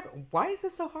I was like, why is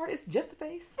this so hard? It's just a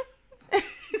face.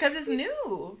 Because it's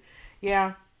new.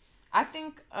 Yeah. I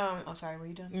think, sorry, were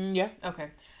you done? Yeah.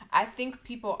 Okay. I think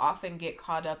people often get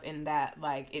caught up in that,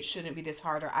 like, it shouldn't be this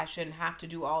hard, or I shouldn't have to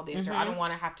do all this, or I don't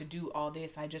want to have to do all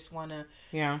this. I just want to.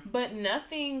 Yeah. But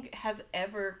nothing has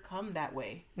ever come that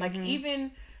way. Like,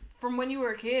 even from when you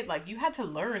were a kid, like, you had to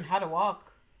learn how to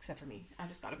walk, except for me. I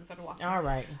just got up and started walking. All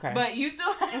right. Okay. But you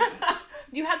still,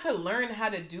 you had to learn how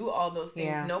to do all those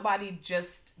things. Yeah. Nobody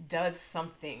just does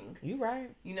something. You right.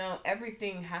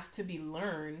 Everything has to be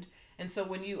learned. And so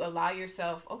when you allow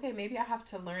yourself, okay, maybe I have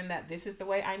to learn that this is the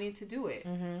way I need to do it.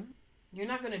 You're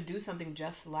not going to do something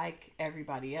just like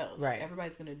everybody else. Right.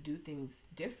 Everybody's going to do things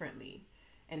differently.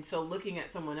 And so looking at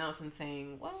someone else and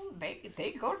saying, well,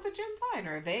 they go to the gym fine,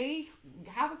 or they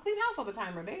have a clean house all the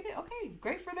time, or okay,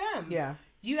 great for them. Yeah.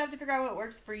 You have to figure out what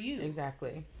works for you.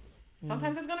 Exactly.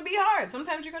 Sometimes it's going to be hard.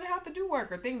 Sometimes you're going to have to do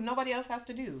work or things nobody else has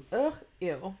to do. Ugh,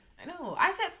 ew. I know. I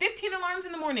set 15 alarms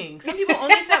in the morning. Some people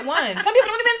only set one. Some people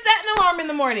don't even set an alarm in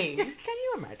the morning. Can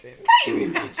you imagine? Can you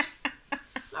imagine?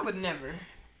 I would never.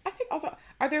 I think also,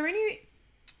 are there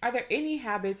any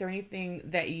habits or anything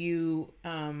that you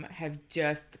have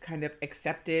just kind of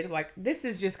accepted? Like, this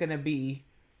is just going to be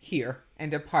here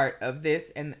and a part of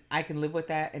this, and I can live with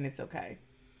that, and it's okay.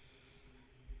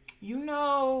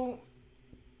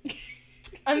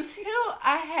 Until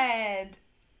I had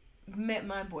met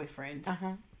my boyfriend,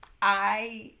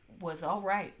 I was all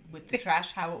right with the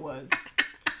trash how it was.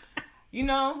 You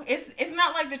know, it's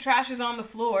not like the trash is on the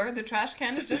floor. The trash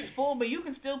can is just full, but you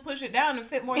can still push it down and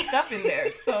fit more stuff in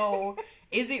there. So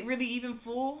is it really even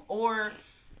full? Or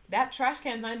that trash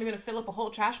can is not even going to fill up a whole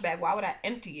trash bag. Why would I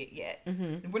empty it yet?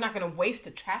 Mm-hmm. We're not going to waste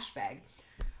a trash bag.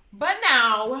 But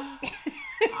now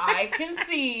I can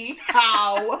see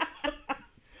how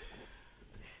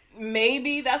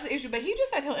maybe that's the issue. But he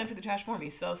just said he'll empty the trash for me.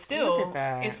 So still,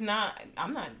 it's not,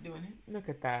 I'm not doing it. Look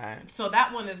at that. So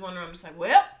that one is one where I'm just like,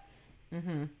 well.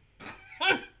 Mm-hmm.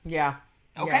 Yeah.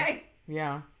 Okay.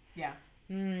 Yeah. Yeah.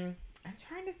 I'm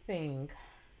trying to think.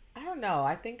 I don't know.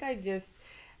 I think I just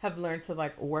have learned to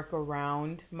like work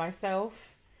around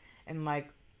myself and like,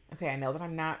 okay, I know that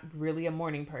I'm not really a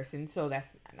morning person, so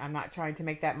I'm not trying to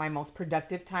make that my most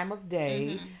productive time of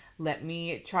day. Mm-hmm. Let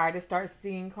me try to start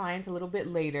seeing clients a little bit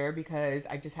later because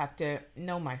I just have to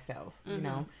know myself, you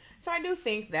know? So I do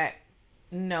think that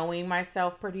knowing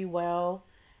myself pretty well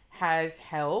has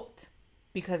helped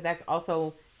because that's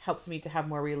also helped me to have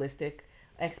more realistic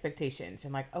expectations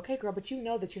and like, okay, girl, but you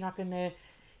know that you're not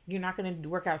gonna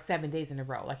work out 7 days in a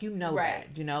row. Like, you know, right.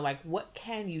 That, you know, like what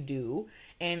can you do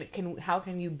and how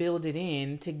can you build it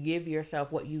in to give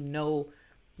yourself what you know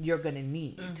you're going to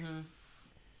need? Mm-hmm.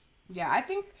 Yeah. I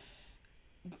think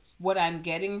what I'm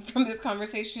getting from this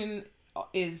conversation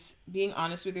is being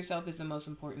honest with yourself is the most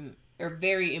important or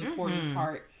very important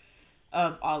part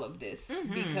of all of this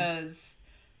because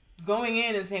going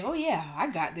in and saying, oh yeah, I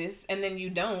got this. And then you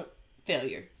don't,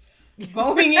 failure.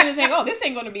 Going in and saying, oh, this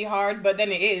ain't going to be hard, but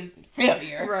then it is,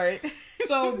 failure. Right.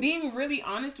 So being really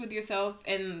honest with yourself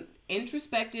and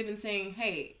introspective and saying,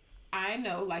 hey, I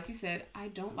know, like you said, I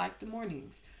don't like the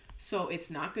mornings. So it's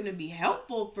not going to be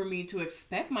helpful for me to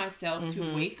expect myself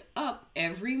to wake up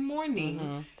every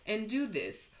morning and do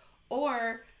this.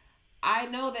 Or I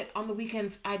know that on the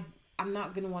weekends, I'm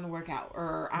not going to want to work out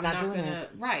or I'm not going to.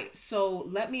 Right. So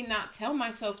let me not tell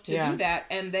myself to do that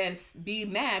and then be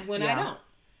mad when I don't.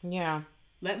 Yeah.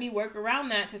 Let me work around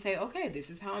that to say, okay,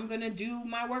 this is how I'm going to do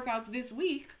my workouts this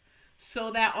week so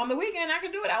that on the weekend I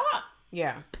can do what I want.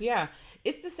 Yeah. Yeah.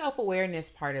 It's the self-awareness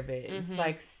part of it. It's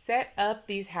like set up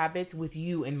these habits with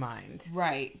you in mind.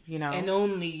 Right. You know? And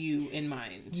only you in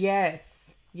mind.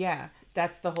 Yes. Yeah.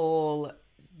 That's the whole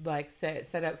like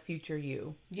set up future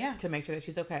you. Yeah. To make sure that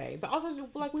she's okay. But also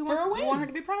like we want her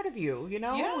to be proud of you, you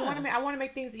know? Yeah. I want to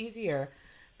make things easier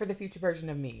for the future version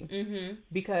of me. Mm-hmm.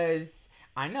 Because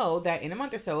I know that in a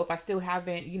month or so, if I still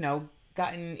haven't, you know,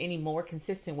 gotten any more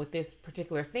consistent with this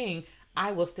particular thing,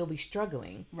 I will still be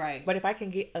struggling. Right. But if I can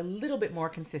get a little bit more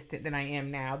consistent than I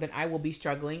am now, then I will be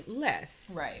struggling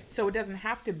less. Right. So it doesn't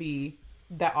have to be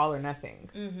that all or nothing.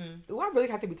 Mm-hmm. Ooh, I really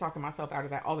have to be talking myself out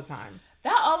of that all the time.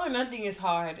 That all or nothing is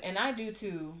hard, and I do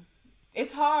too.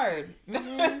 It's hard.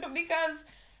 Mm-hmm.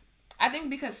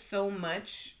 because so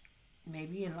much,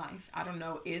 maybe in life, I don't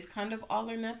know, is kind of all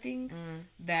or nothing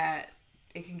that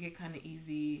it can get kind of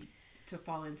easy to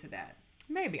fall into that.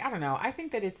 Maybe. I don't know. I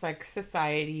think that it's like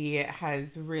society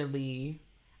has really,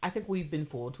 I think we've been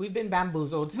fooled. We've been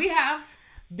bamboozled. We have.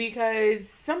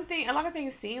 Because a lot of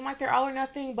things seem like they're all or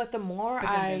nothing, but the more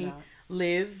I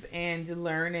live and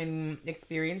learn and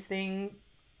experience things,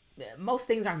 most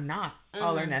things are not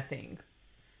all or nothing.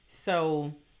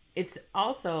 So it's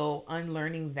also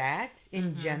unlearning that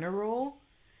in general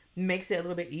makes it a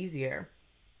little bit easier.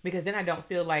 Because then I don't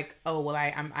feel like, oh, well, I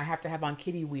have to have on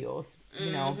kitty wheels,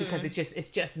 you know, because it's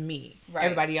just me. Right.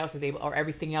 Everybody else is able, or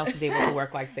everything else is able to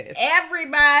work like this.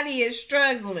 Everybody is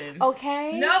struggling.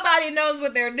 Okay. Nobody knows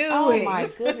what they're doing. Oh my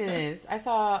goodness. I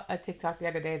saw a TikTok the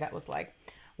other day that was like,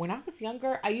 when I was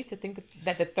younger, I used to think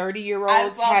that the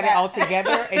 30-year-olds had it all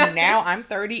together, and now I'm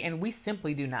 30 and we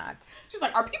simply do not. She's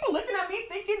like, are people looking at me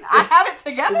thinking I have it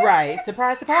together? Right.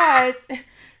 Surprise, surprise.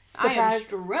 Surprise, I am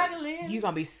struggling. You're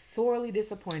going to be sorely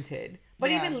disappointed.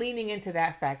 But even leaning into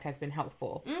that fact has been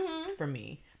helpful for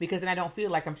me. Because then I don't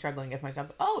feel like I'm struggling as much. I'm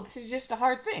like, oh, this is just a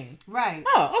hard thing. Right.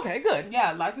 Oh, okay, good.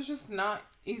 Yeah, life is just not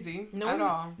easy at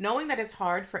all. Knowing that it's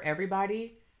hard for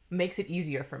everybody makes it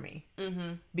easier for me.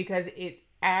 Mm-hmm. Because it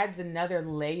adds another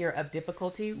layer of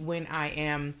difficulty when I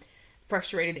am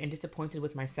frustrated and disappointed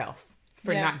with myself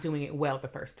for not doing it well the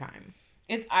first time.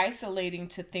 It's isolating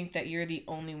to think that you're the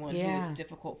only one who it's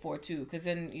difficult for too. Because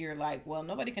then you're like, well,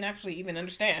 nobody can actually even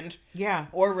understand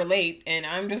or relate. And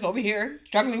I'm just over here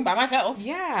struggling by myself.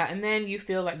 Yeah. And then you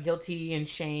feel like guilty and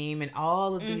shame and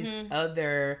all of these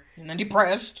other... And then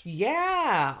depressed.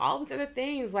 Yeah. All these other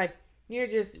things. Like,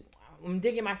 I'm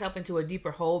digging myself into a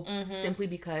deeper hole simply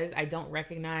because I don't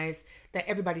recognize that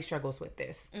everybody struggles with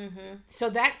this. Mm-hmm. So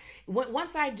that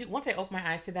once I open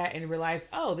my eyes to that and realize,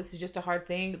 oh, this is just a hard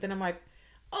thing, then I'm like,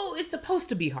 oh, it's supposed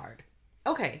to be hard.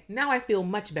 Okay, now I feel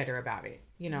much better about it,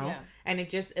 Yeah. And it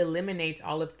just eliminates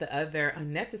all of the other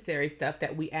unnecessary stuff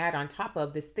that we add on top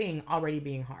of this thing already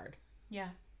being hard. Yeah,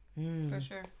 for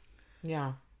sure.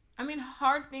 Yeah. I mean,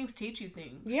 hard things teach you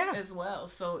things as well.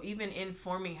 So even in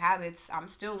forming habits, I'm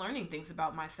still learning things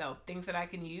about myself, things that I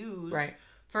can use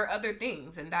for other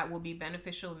things, and that will be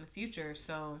beneficial in the future.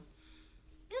 So,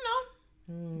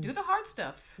 do the hard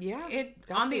stuff. Yeah.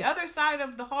 On the other side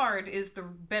of the hard is the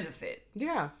benefit.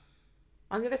 Yeah.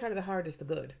 On the other side of the hard is the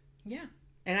good. Yeah.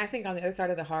 And I think on the other side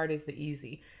of the hard is the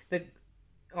easy.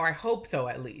 Or I hope so,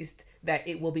 at least, that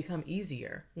it will become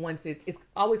easier once it's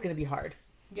always going to be hard.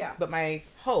 Yeah. But my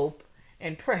hope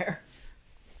and prayer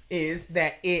is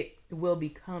that it will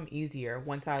become easier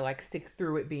once I stick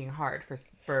through it being hard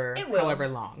for however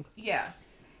long. Yeah.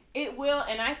 It will,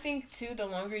 and I think too, the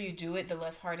longer you do it, the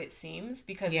less hard it seems,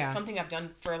 because it's something I've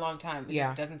done for a long time. It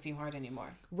just doesn't seem hard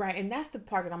anymore. Right, and that's the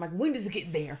part that I'm like, when does it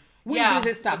get there? When does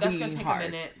it stop being hard? That's gonna take a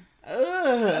minute.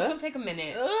 That's gonna take a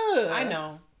minute. I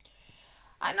know.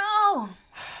 I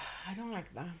don't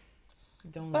like that. I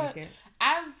don't like it.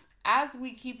 As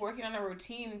we keep working on a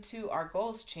routine too, our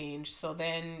goals change. So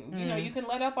then, you can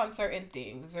let up on certain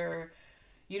things, or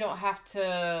you don't have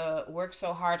to work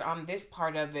so hard on this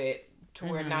part of it to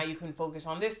where now you can focus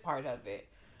on this part of it.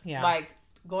 Yeah. Like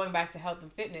going back to health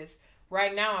and fitness,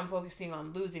 right now I'm focusing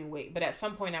on losing weight, but at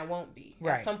some point I won't be.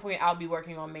 Right. At some point I'll be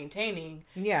working on maintaining.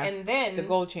 Yeah. And then the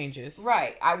goal changes.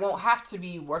 Right. I won't have to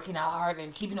be working out hard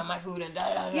and keeping up my food and da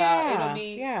da da. Yeah. It'll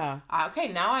be okay,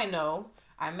 now I know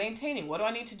I'm maintaining. What do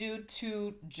I need to do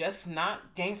to just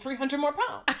not gain 300 more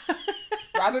pounds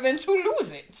rather than to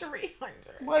lose it? 300.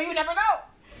 Well, you never know.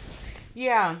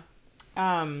 Yeah.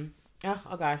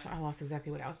 Oh gosh, I lost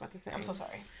exactly what I was about to say. I'm so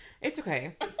sorry. It's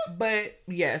okay. But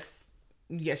yes,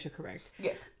 you're correct.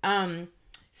 Yes.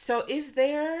 So has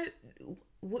there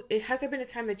been a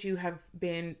time that you have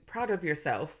been proud of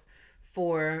yourself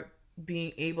for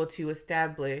being able to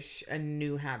establish a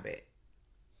new habit?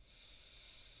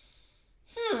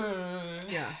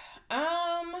 Yeah.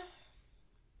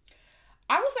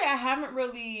 I would say I haven't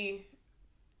really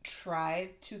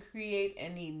tried to create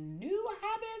any new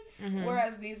habits,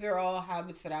 whereas these are all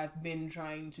habits that I've been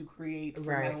trying to create for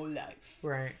my whole life.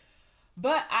 Right.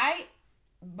 But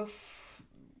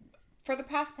for the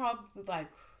past probably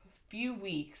few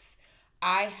weeks,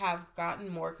 I have gotten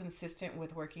more consistent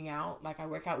with working out. Like I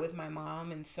work out with my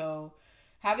mom, and so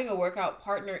having a workout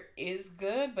partner is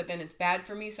good, but then it's bad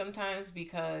for me sometimes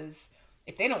because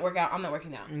if they don't work out, I'm not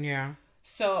working out. Yeah.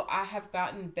 So I have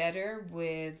gotten better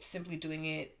with simply doing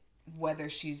it whether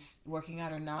she's working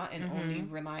out or not, and only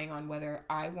relying on whether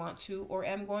I want to or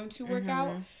am going to work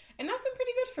out. And that's been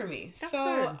pretty good for me. That's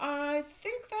good. I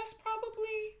think that's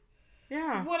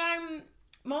probably what I'm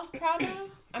most proud of.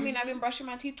 I mean, I've been brushing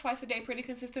my teeth twice a day pretty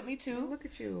consistently too. Look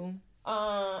at you.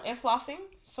 And flossing.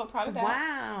 So proud of that.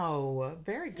 Wow.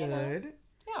 Very good.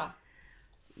 Yeah.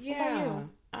 Yeah. What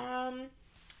about you?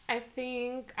 I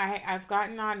think I've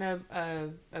gotten on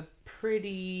a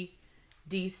pretty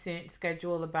decent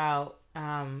schedule about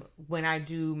when I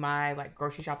do my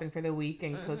grocery shopping for the week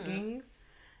and cooking.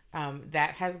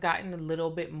 That has gotten a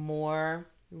little bit more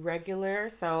regular,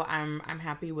 so I'm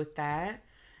happy with that.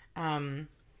 And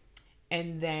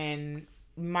then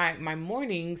my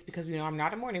mornings, because I'm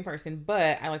not a morning person,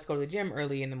 but I like to go to the gym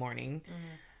early in the morning.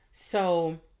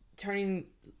 So turning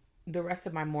the rest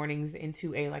of my mornings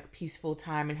into a peaceful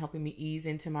time and helping me ease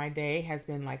into my day has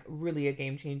been really a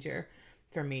game changer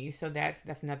for me. So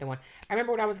that's another one. I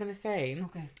remember what I was going to say.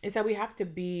 Okay. Is that we have to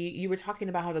be, you were talking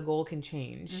about how the goal can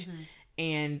change.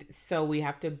 And so we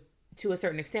have to a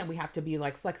certain extent, we have to be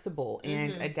flexible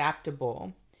and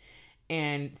adaptable.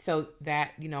 And so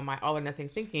that, my all or nothing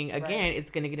thinking, again, it's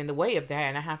going to get in the way of that,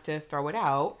 and I have to throw it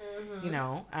out,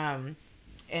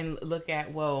 and look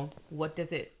at, well, what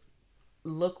does it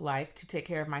look like to take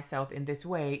care of myself in this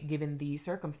way, given these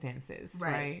circumstances,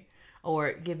 right?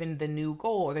 Or given the new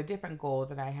goal or the different goal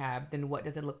that I have, then what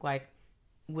does it look like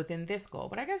within this goal?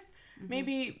 But I guess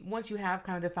maybe once you have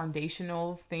kind of the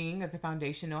foundational thing or the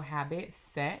foundational habit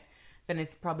set, then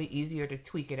it's probably easier to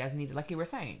tweak it as needed, like you were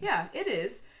saying. Yeah, it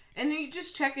is. And then you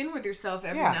just check in with yourself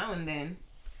every now and then.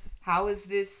 How is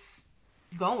this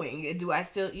going? Do I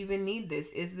still even need this?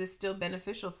 Is this still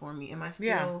beneficial for me? Am I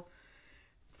still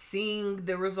seeing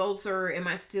the results, or am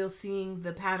I still seeing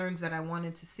the patterns that I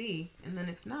wanted to see? And then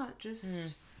if not,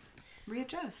 just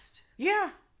readjust. Yeah,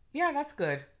 that's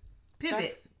good.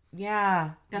 Pivot.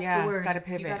 That's the word. Gotta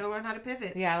pivot. You gotta learn how to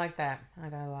pivot. Yeah, I like that. I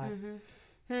like that a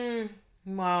lot.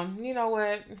 Well, you know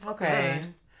what? Okay.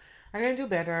 I'm gonna do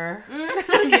better.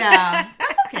 Yeah,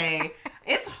 that's okay.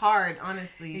 It's hard,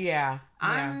 honestly. Yeah.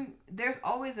 There's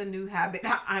always a new habit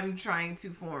I'm trying to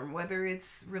form, whether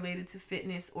it's related to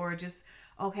fitness or just,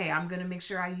 okay, I'm going to make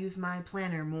sure I use my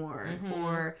planner more,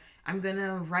 or I'm going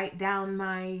to write down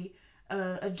my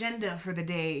agenda for the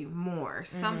day more,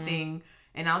 something,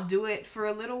 and I'll do it for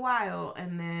a little while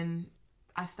and then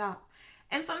I stop.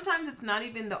 And sometimes it's not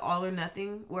even the all or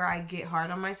nothing where I get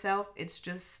hard on myself. It's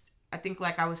just, I think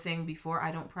like I was saying before,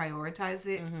 I don't prioritize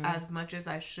it as much as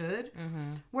I should.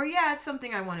 Where, yeah, it's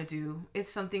something I want to do.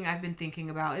 It's something I've been thinking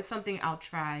about. It's something I'll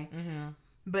try.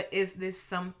 But is this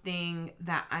something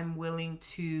that I'm willing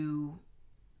to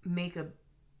make a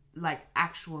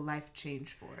actual life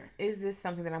change for? Is this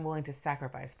something that I'm willing to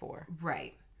sacrifice for?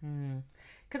 Right.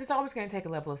 Because it's always going to take a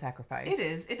level of sacrifice. It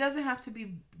is. It doesn't have to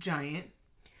be giant.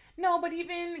 No, but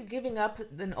even giving up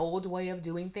an old way of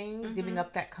doing things, giving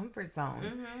up that comfort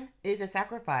zone is a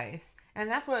sacrifice. And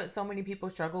that's what so many people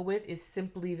struggle with, is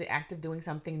simply the act of doing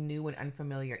something new and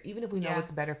unfamiliar, even if we know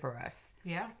it's better for us.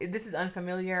 Yeah. This is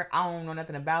unfamiliar. I don't know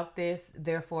nothing about this.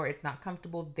 Therefore, it's not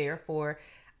comfortable. Therefore,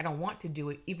 I don't want to do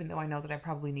it, even though I know that I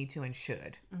probably need to and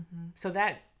should. So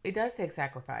that it does take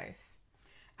sacrifice.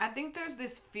 I think there's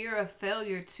this fear of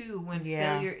failure too, when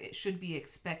failure should be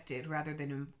expected rather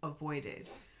than avoided.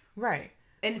 Right.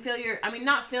 And failure, I mean,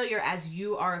 not failure as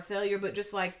you are a failure, but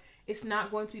just like, it's not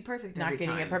going to be perfect every time.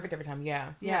 Not getting it perfect every time.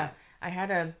 Yeah. I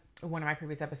had one of my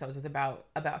previous episodes was about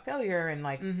failure and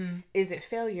like, is it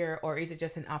failure or is it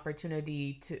just an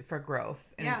opportunity for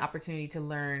growth and an opportunity to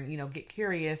learn, get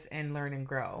curious and learn and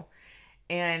grow.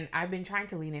 And I've been trying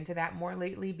to lean into that more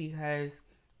lately, because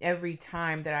every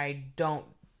time that I don't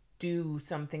do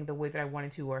something the way that I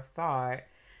wanted to or thought,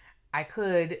 I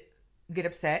could get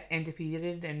upset and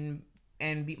defeated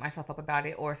and beat myself up about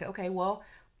it, or say, okay, well,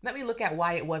 let me look at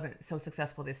why it wasn't so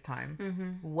successful this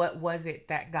time. What was it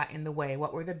that got in the way?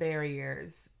 What were the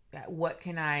barriers?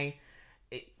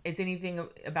 Is anything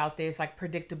about this like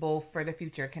predictable for the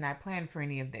future? Can I plan for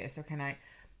any of this, or can I?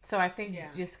 So I think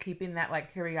just keeping that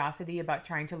like curiosity about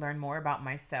trying to learn more about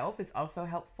myself is also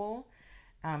helpful,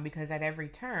 because at every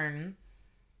turn,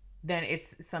 then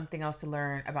it's something else to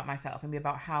learn about myself and be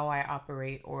about how I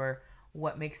operate or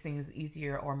what makes things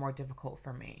easier or more difficult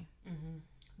for me.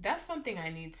 That's something I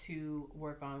need to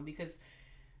work on, because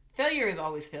failure is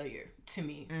always failure to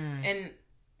me. And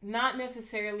not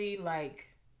necessarily like,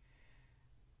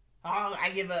 oh, I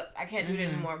give up, I can't do it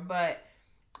anymore. But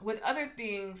with other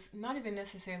things, not even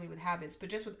necessarily with habits, but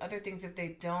just with other things, if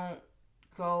they don't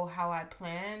go how I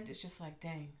planned, it's just like,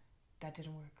 dang, that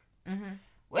didn't work.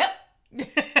 Well,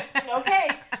 okay.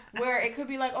 Where it could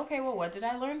be like, okay, well, what did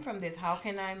I learn from this? How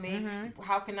can I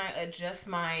adjust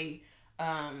my,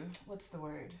 what's the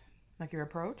word? Like your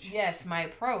approach? Yes, my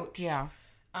approach. Yeah.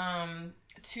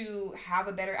 To have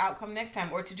a better outcome next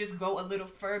time, or to just go a little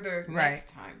further next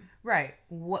time. Right.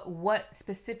 What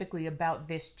specifically about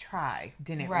this try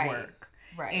didn't work?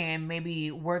 Right. And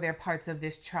maybe were there parts of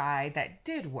this try that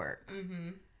did work?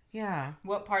 Yeah.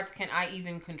 What parts can I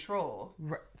even control?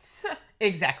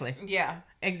 Exactly. Yeah.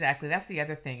 Exactly. That's the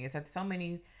other thing, is that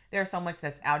there's so much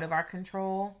that's out of our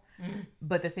control,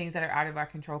 but the things that are out of our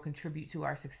control contribute to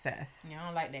our success. Yeah, I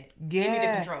don't like that. Yeah. Give me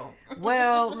the control.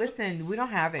 Well, listen, we don't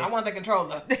have it. I want the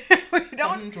controller. We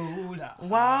don't. Controller.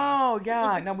 Wow.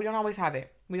 Yeah. No, we don't always have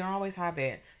it.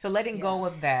 So letting go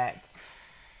of that.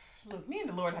 Look, me and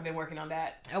the Lord have been working on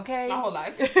that. Okay. My whole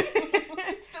life.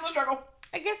 Still a struggle.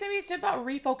 I guess maybe it's about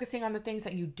refocusing on the things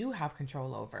that you do have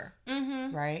control over.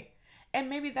 Right? And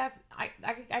maybe that's, I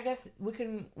guess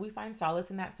we find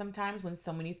solace in that sometimes, when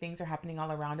so many things are happening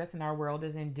all around us and our world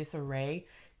is in disarray,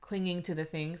 clinging to the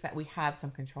things that we have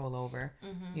some control over.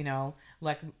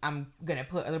 Like, I'm going to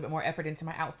put a little bit more effort into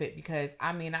my outfit, because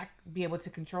I be able to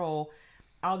control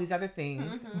all these other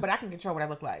things, but I can control what I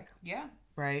look like. Yeah.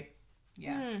 Right?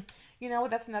 Yeah. You know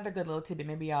what? That's another good little tidbit.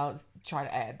 Maybe I'll try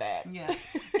to add that. Yeah.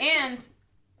 And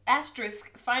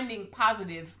asterisk, finding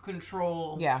positive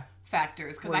control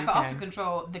factors, because I can also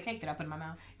control the cake that I put in my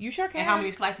mouth. You sure can. And how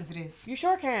many slices it is. You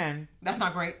sure can. That's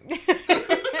not great.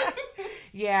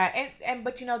 Yeah, and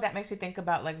but that makes me think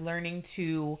about like learning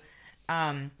to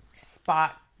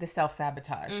spot the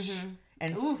self-sabotage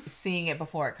and seeing it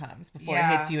before it comes, before it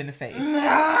hits you in the face.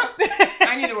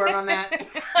 I need to work on that.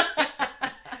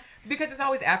 Because it's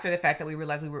always after the fact that we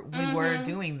realize we were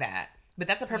doing that. But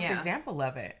that's a perfect example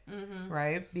of it,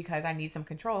 right? Because I need some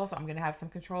control, so I'm going to have some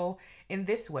control in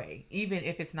this way, even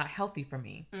if it's not healthy for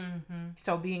me.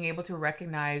 So being able to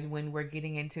recognize when we're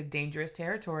getting into dangerous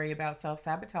territory about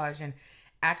self-sabotage and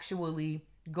actually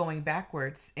going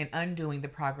backwards and undoing the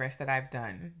progress that I've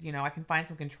done. I can find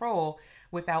some control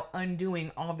without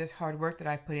undoing all of this hard work that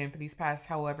I've put in for these past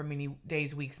however many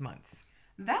days, weeks, months.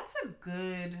 That's a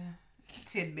good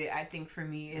tidbit, I think, for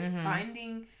me, is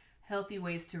finding healthy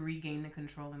ways to regain the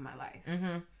control in my life.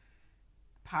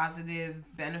 Positive,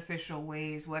 beneficial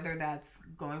ways, whether that's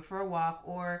going for a walk,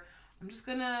 or I'm just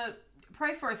going to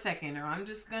pray for a second, or I'm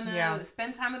just going to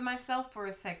spend time with myself for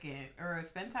a second, or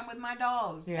spend time with my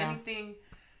dogs. Anything,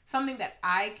 something that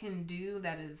I can do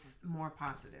that is more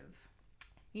positive.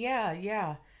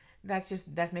 Yeah.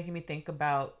 That's making me think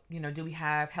about, do we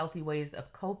have healthy ways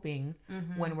of coping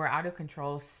when we're out of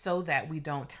control so that we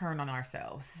don't turn on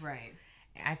ourselves? Right.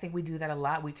 I think we do that a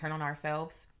lot. We turn on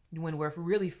ourselves when we're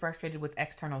really frustrated with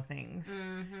external things.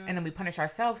 And then we punish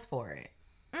ourselves for it.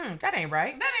 That ain't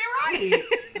right. That ain't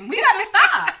right. We gotta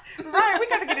stop. Right, we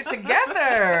gotta get it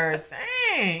together.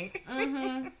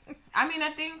 Dang. I mean,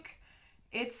 I think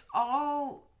it's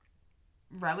all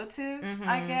relative,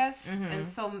 I guess. And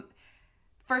so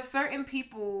for certain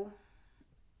people,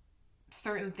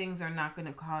 certain things are not going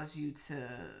to cause you to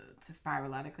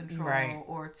spiral out of control,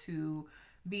 or to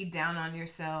be down on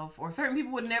yourself, or certain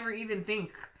people would never even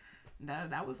think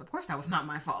that was not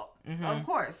my fault. Of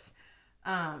course.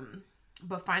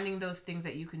 But finding those things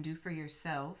that you can do for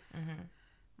yourself,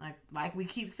 like we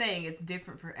keep saying, it's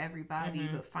different for everybody,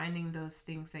 but finding those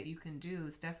things that you can do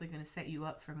is definitely going to set you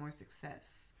up for more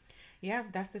success. Yeah,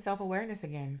 that's the self-awareness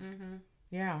again.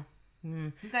 Yeah.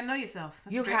 You gotta know yourself.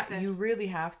 You really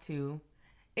have to.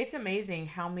 It's amazing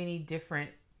how many different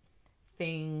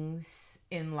things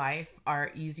in life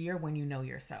are easier when you know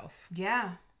yourself.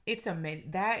 Yeah. It's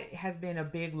amazing. That has been a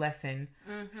big lesson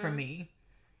for me.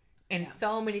 And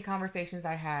so many conversations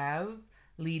I have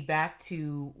lead back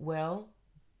to, well,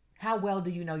 how well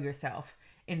do you know yourself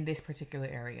in this particular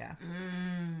area?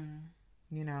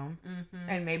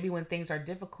 And maybe when things are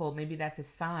difficult, maybe that's a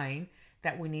sign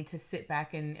that we need to sit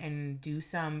back and do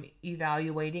some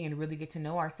evaluating and really get to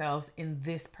know ourselves in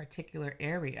this particular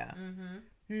area.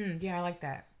 Yeah, I like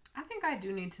that. I think I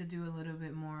do need to do a little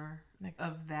bit more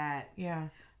of that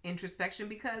introspection,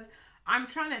 because I'm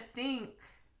trying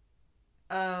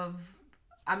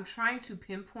to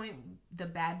pinpoint the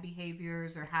bad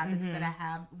behaviors or habits that I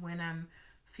have when I'm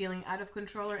feeling out of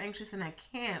control or anxious, and I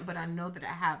can't, but I know that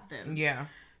I have them. Yeah.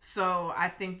 So I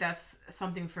think that's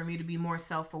something for me to be more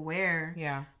self-aware.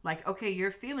 Yeah. Like, okay,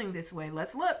 you're feeling this way.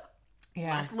 Let's look.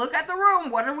 Yeah. Let's look at the room.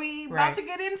 What are we about to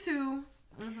get into?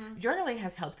 Journaling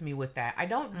has helped me with that. I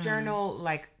don't journal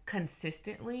like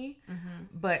consistently,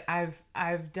 but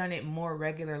I've done it more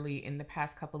regularly in the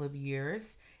past couple of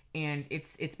years, and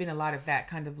it's been a lot of that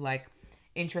kind of like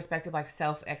introspective, like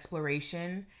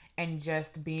self-exploration, and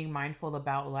just being mindful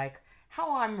about like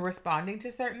how I'm responding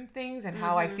to certain things and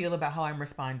how I feel about how I'm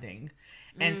responding.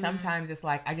 And sometimes it's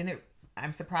like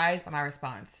I'm surprised by my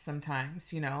response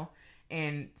sometimes,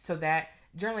 and so that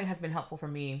journaling has been helpful for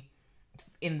me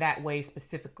in that way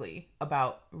specifically,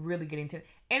 about really getting to,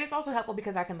 and it's also helpful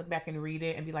because I can look back and read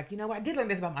it and be like, you know what, I did learn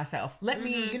this about myself. Let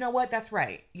me, you know what, that's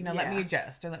right. Let me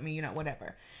adjust, or let me,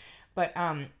 whatever. But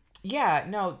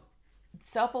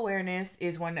self-awareness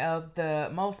is one of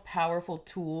the most powerful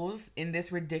tools in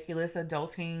this ridiculous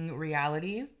adulting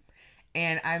reality.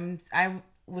 And I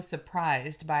was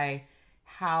surprised by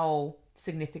how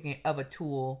significant of a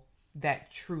tool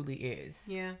that truly is.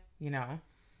 Yeah.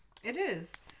 It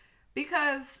is.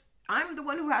 Because I'm the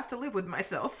one who has to live with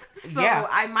myself. So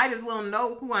I might as well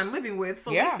know who I'm living with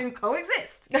so we can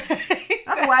coexist. Exactly.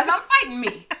 Otherwise, I'm fighting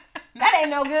me. That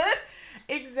ain't no good.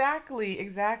 Exactly.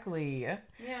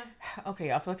 Yeah. Okay,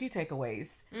 y'all. So a few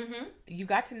takeaways. You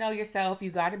got to know yourself.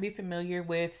 You got to be familiar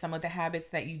with some of the habits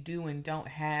that you do and don't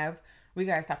have. We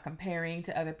got to stop comparing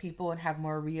to other people and have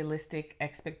more realistic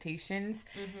expectations.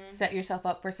 Set yourself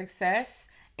up for success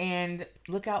and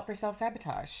look out for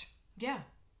self-sabotage. Yeah.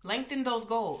 Lengthen those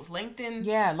goals. Lengthen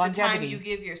longevity. The time you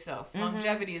give yourself.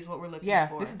 Longevity is what we're looking for.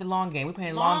 Yeah, this is the long game. We're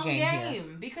playing long game here.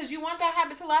 Because you want that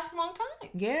habit to last a long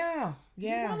time. Yeah. You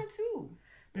want it to.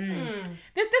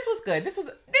 This was good. This was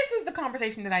the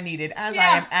conversation that I needed as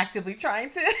I am actively trying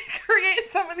to create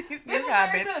some of these new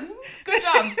habits. Good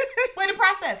job. Way to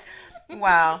process.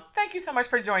 Wow. Thank you so much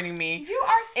for joining me. You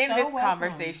are so in this welcome.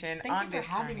 Conversation. Thank on you this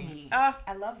for having journey. me.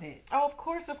 I love it. Oh, of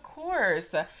course.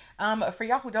 For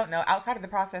y'all who don't know, outside of the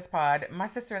Process Pod, my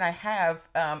sister and I have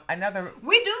another.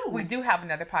 We do have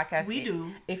another podcast. We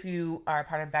do. If you are a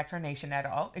part of Bachelor Nation at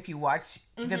all, if you watch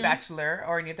The Bachelor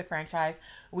or any of the franchise,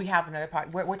 we have another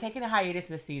pod. We're taking a hiatus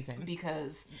this season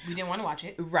because we didn't want to watch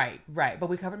it. Right. But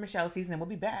we covered Michelle's season, and we'll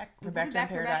be back for Bachelor in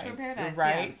Paradise.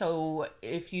 Right. Yeah. So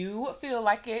if you feel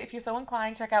like it, if you're so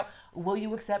inclined, check out Will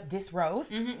You Accept Dis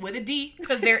Rose? With a D,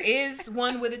 because there is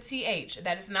one with a TH.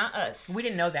 That is not us. We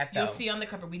didn't know that, though. You'll see on the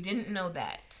cover. We didn't know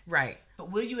that. Right.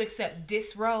 But Will You Accept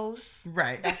Dis Rose?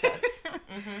 Right. That's us.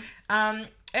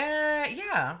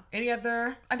 Yeah. Any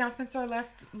other announcements or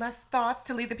last thoughts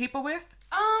to leave the people with?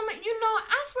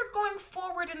 As we're going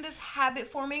forward in this habit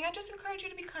forming, I just encourage you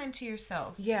to be kind to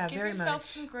yourself. Yeah, Give very yourself much.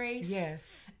 some grace.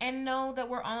 Yes. And know that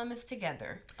we're all in this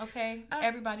together. Okay?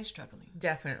 Everybody's struggling.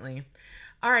 Definitely.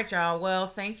 All right, y'all. Well,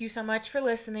 thank you so much for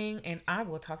listening, and I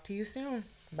will talk to you soon.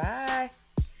 Bye.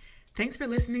 Thanks for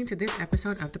listening to this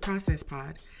episode of The Process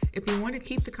Pod. If you want to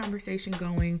keep the conversation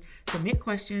going, submit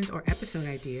questions or episode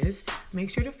ideas, make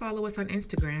sure to follow us on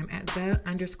Instagram at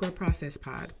 @the_process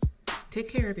pod. Take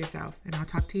care of yourself, and I'll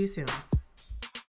talk to you soon.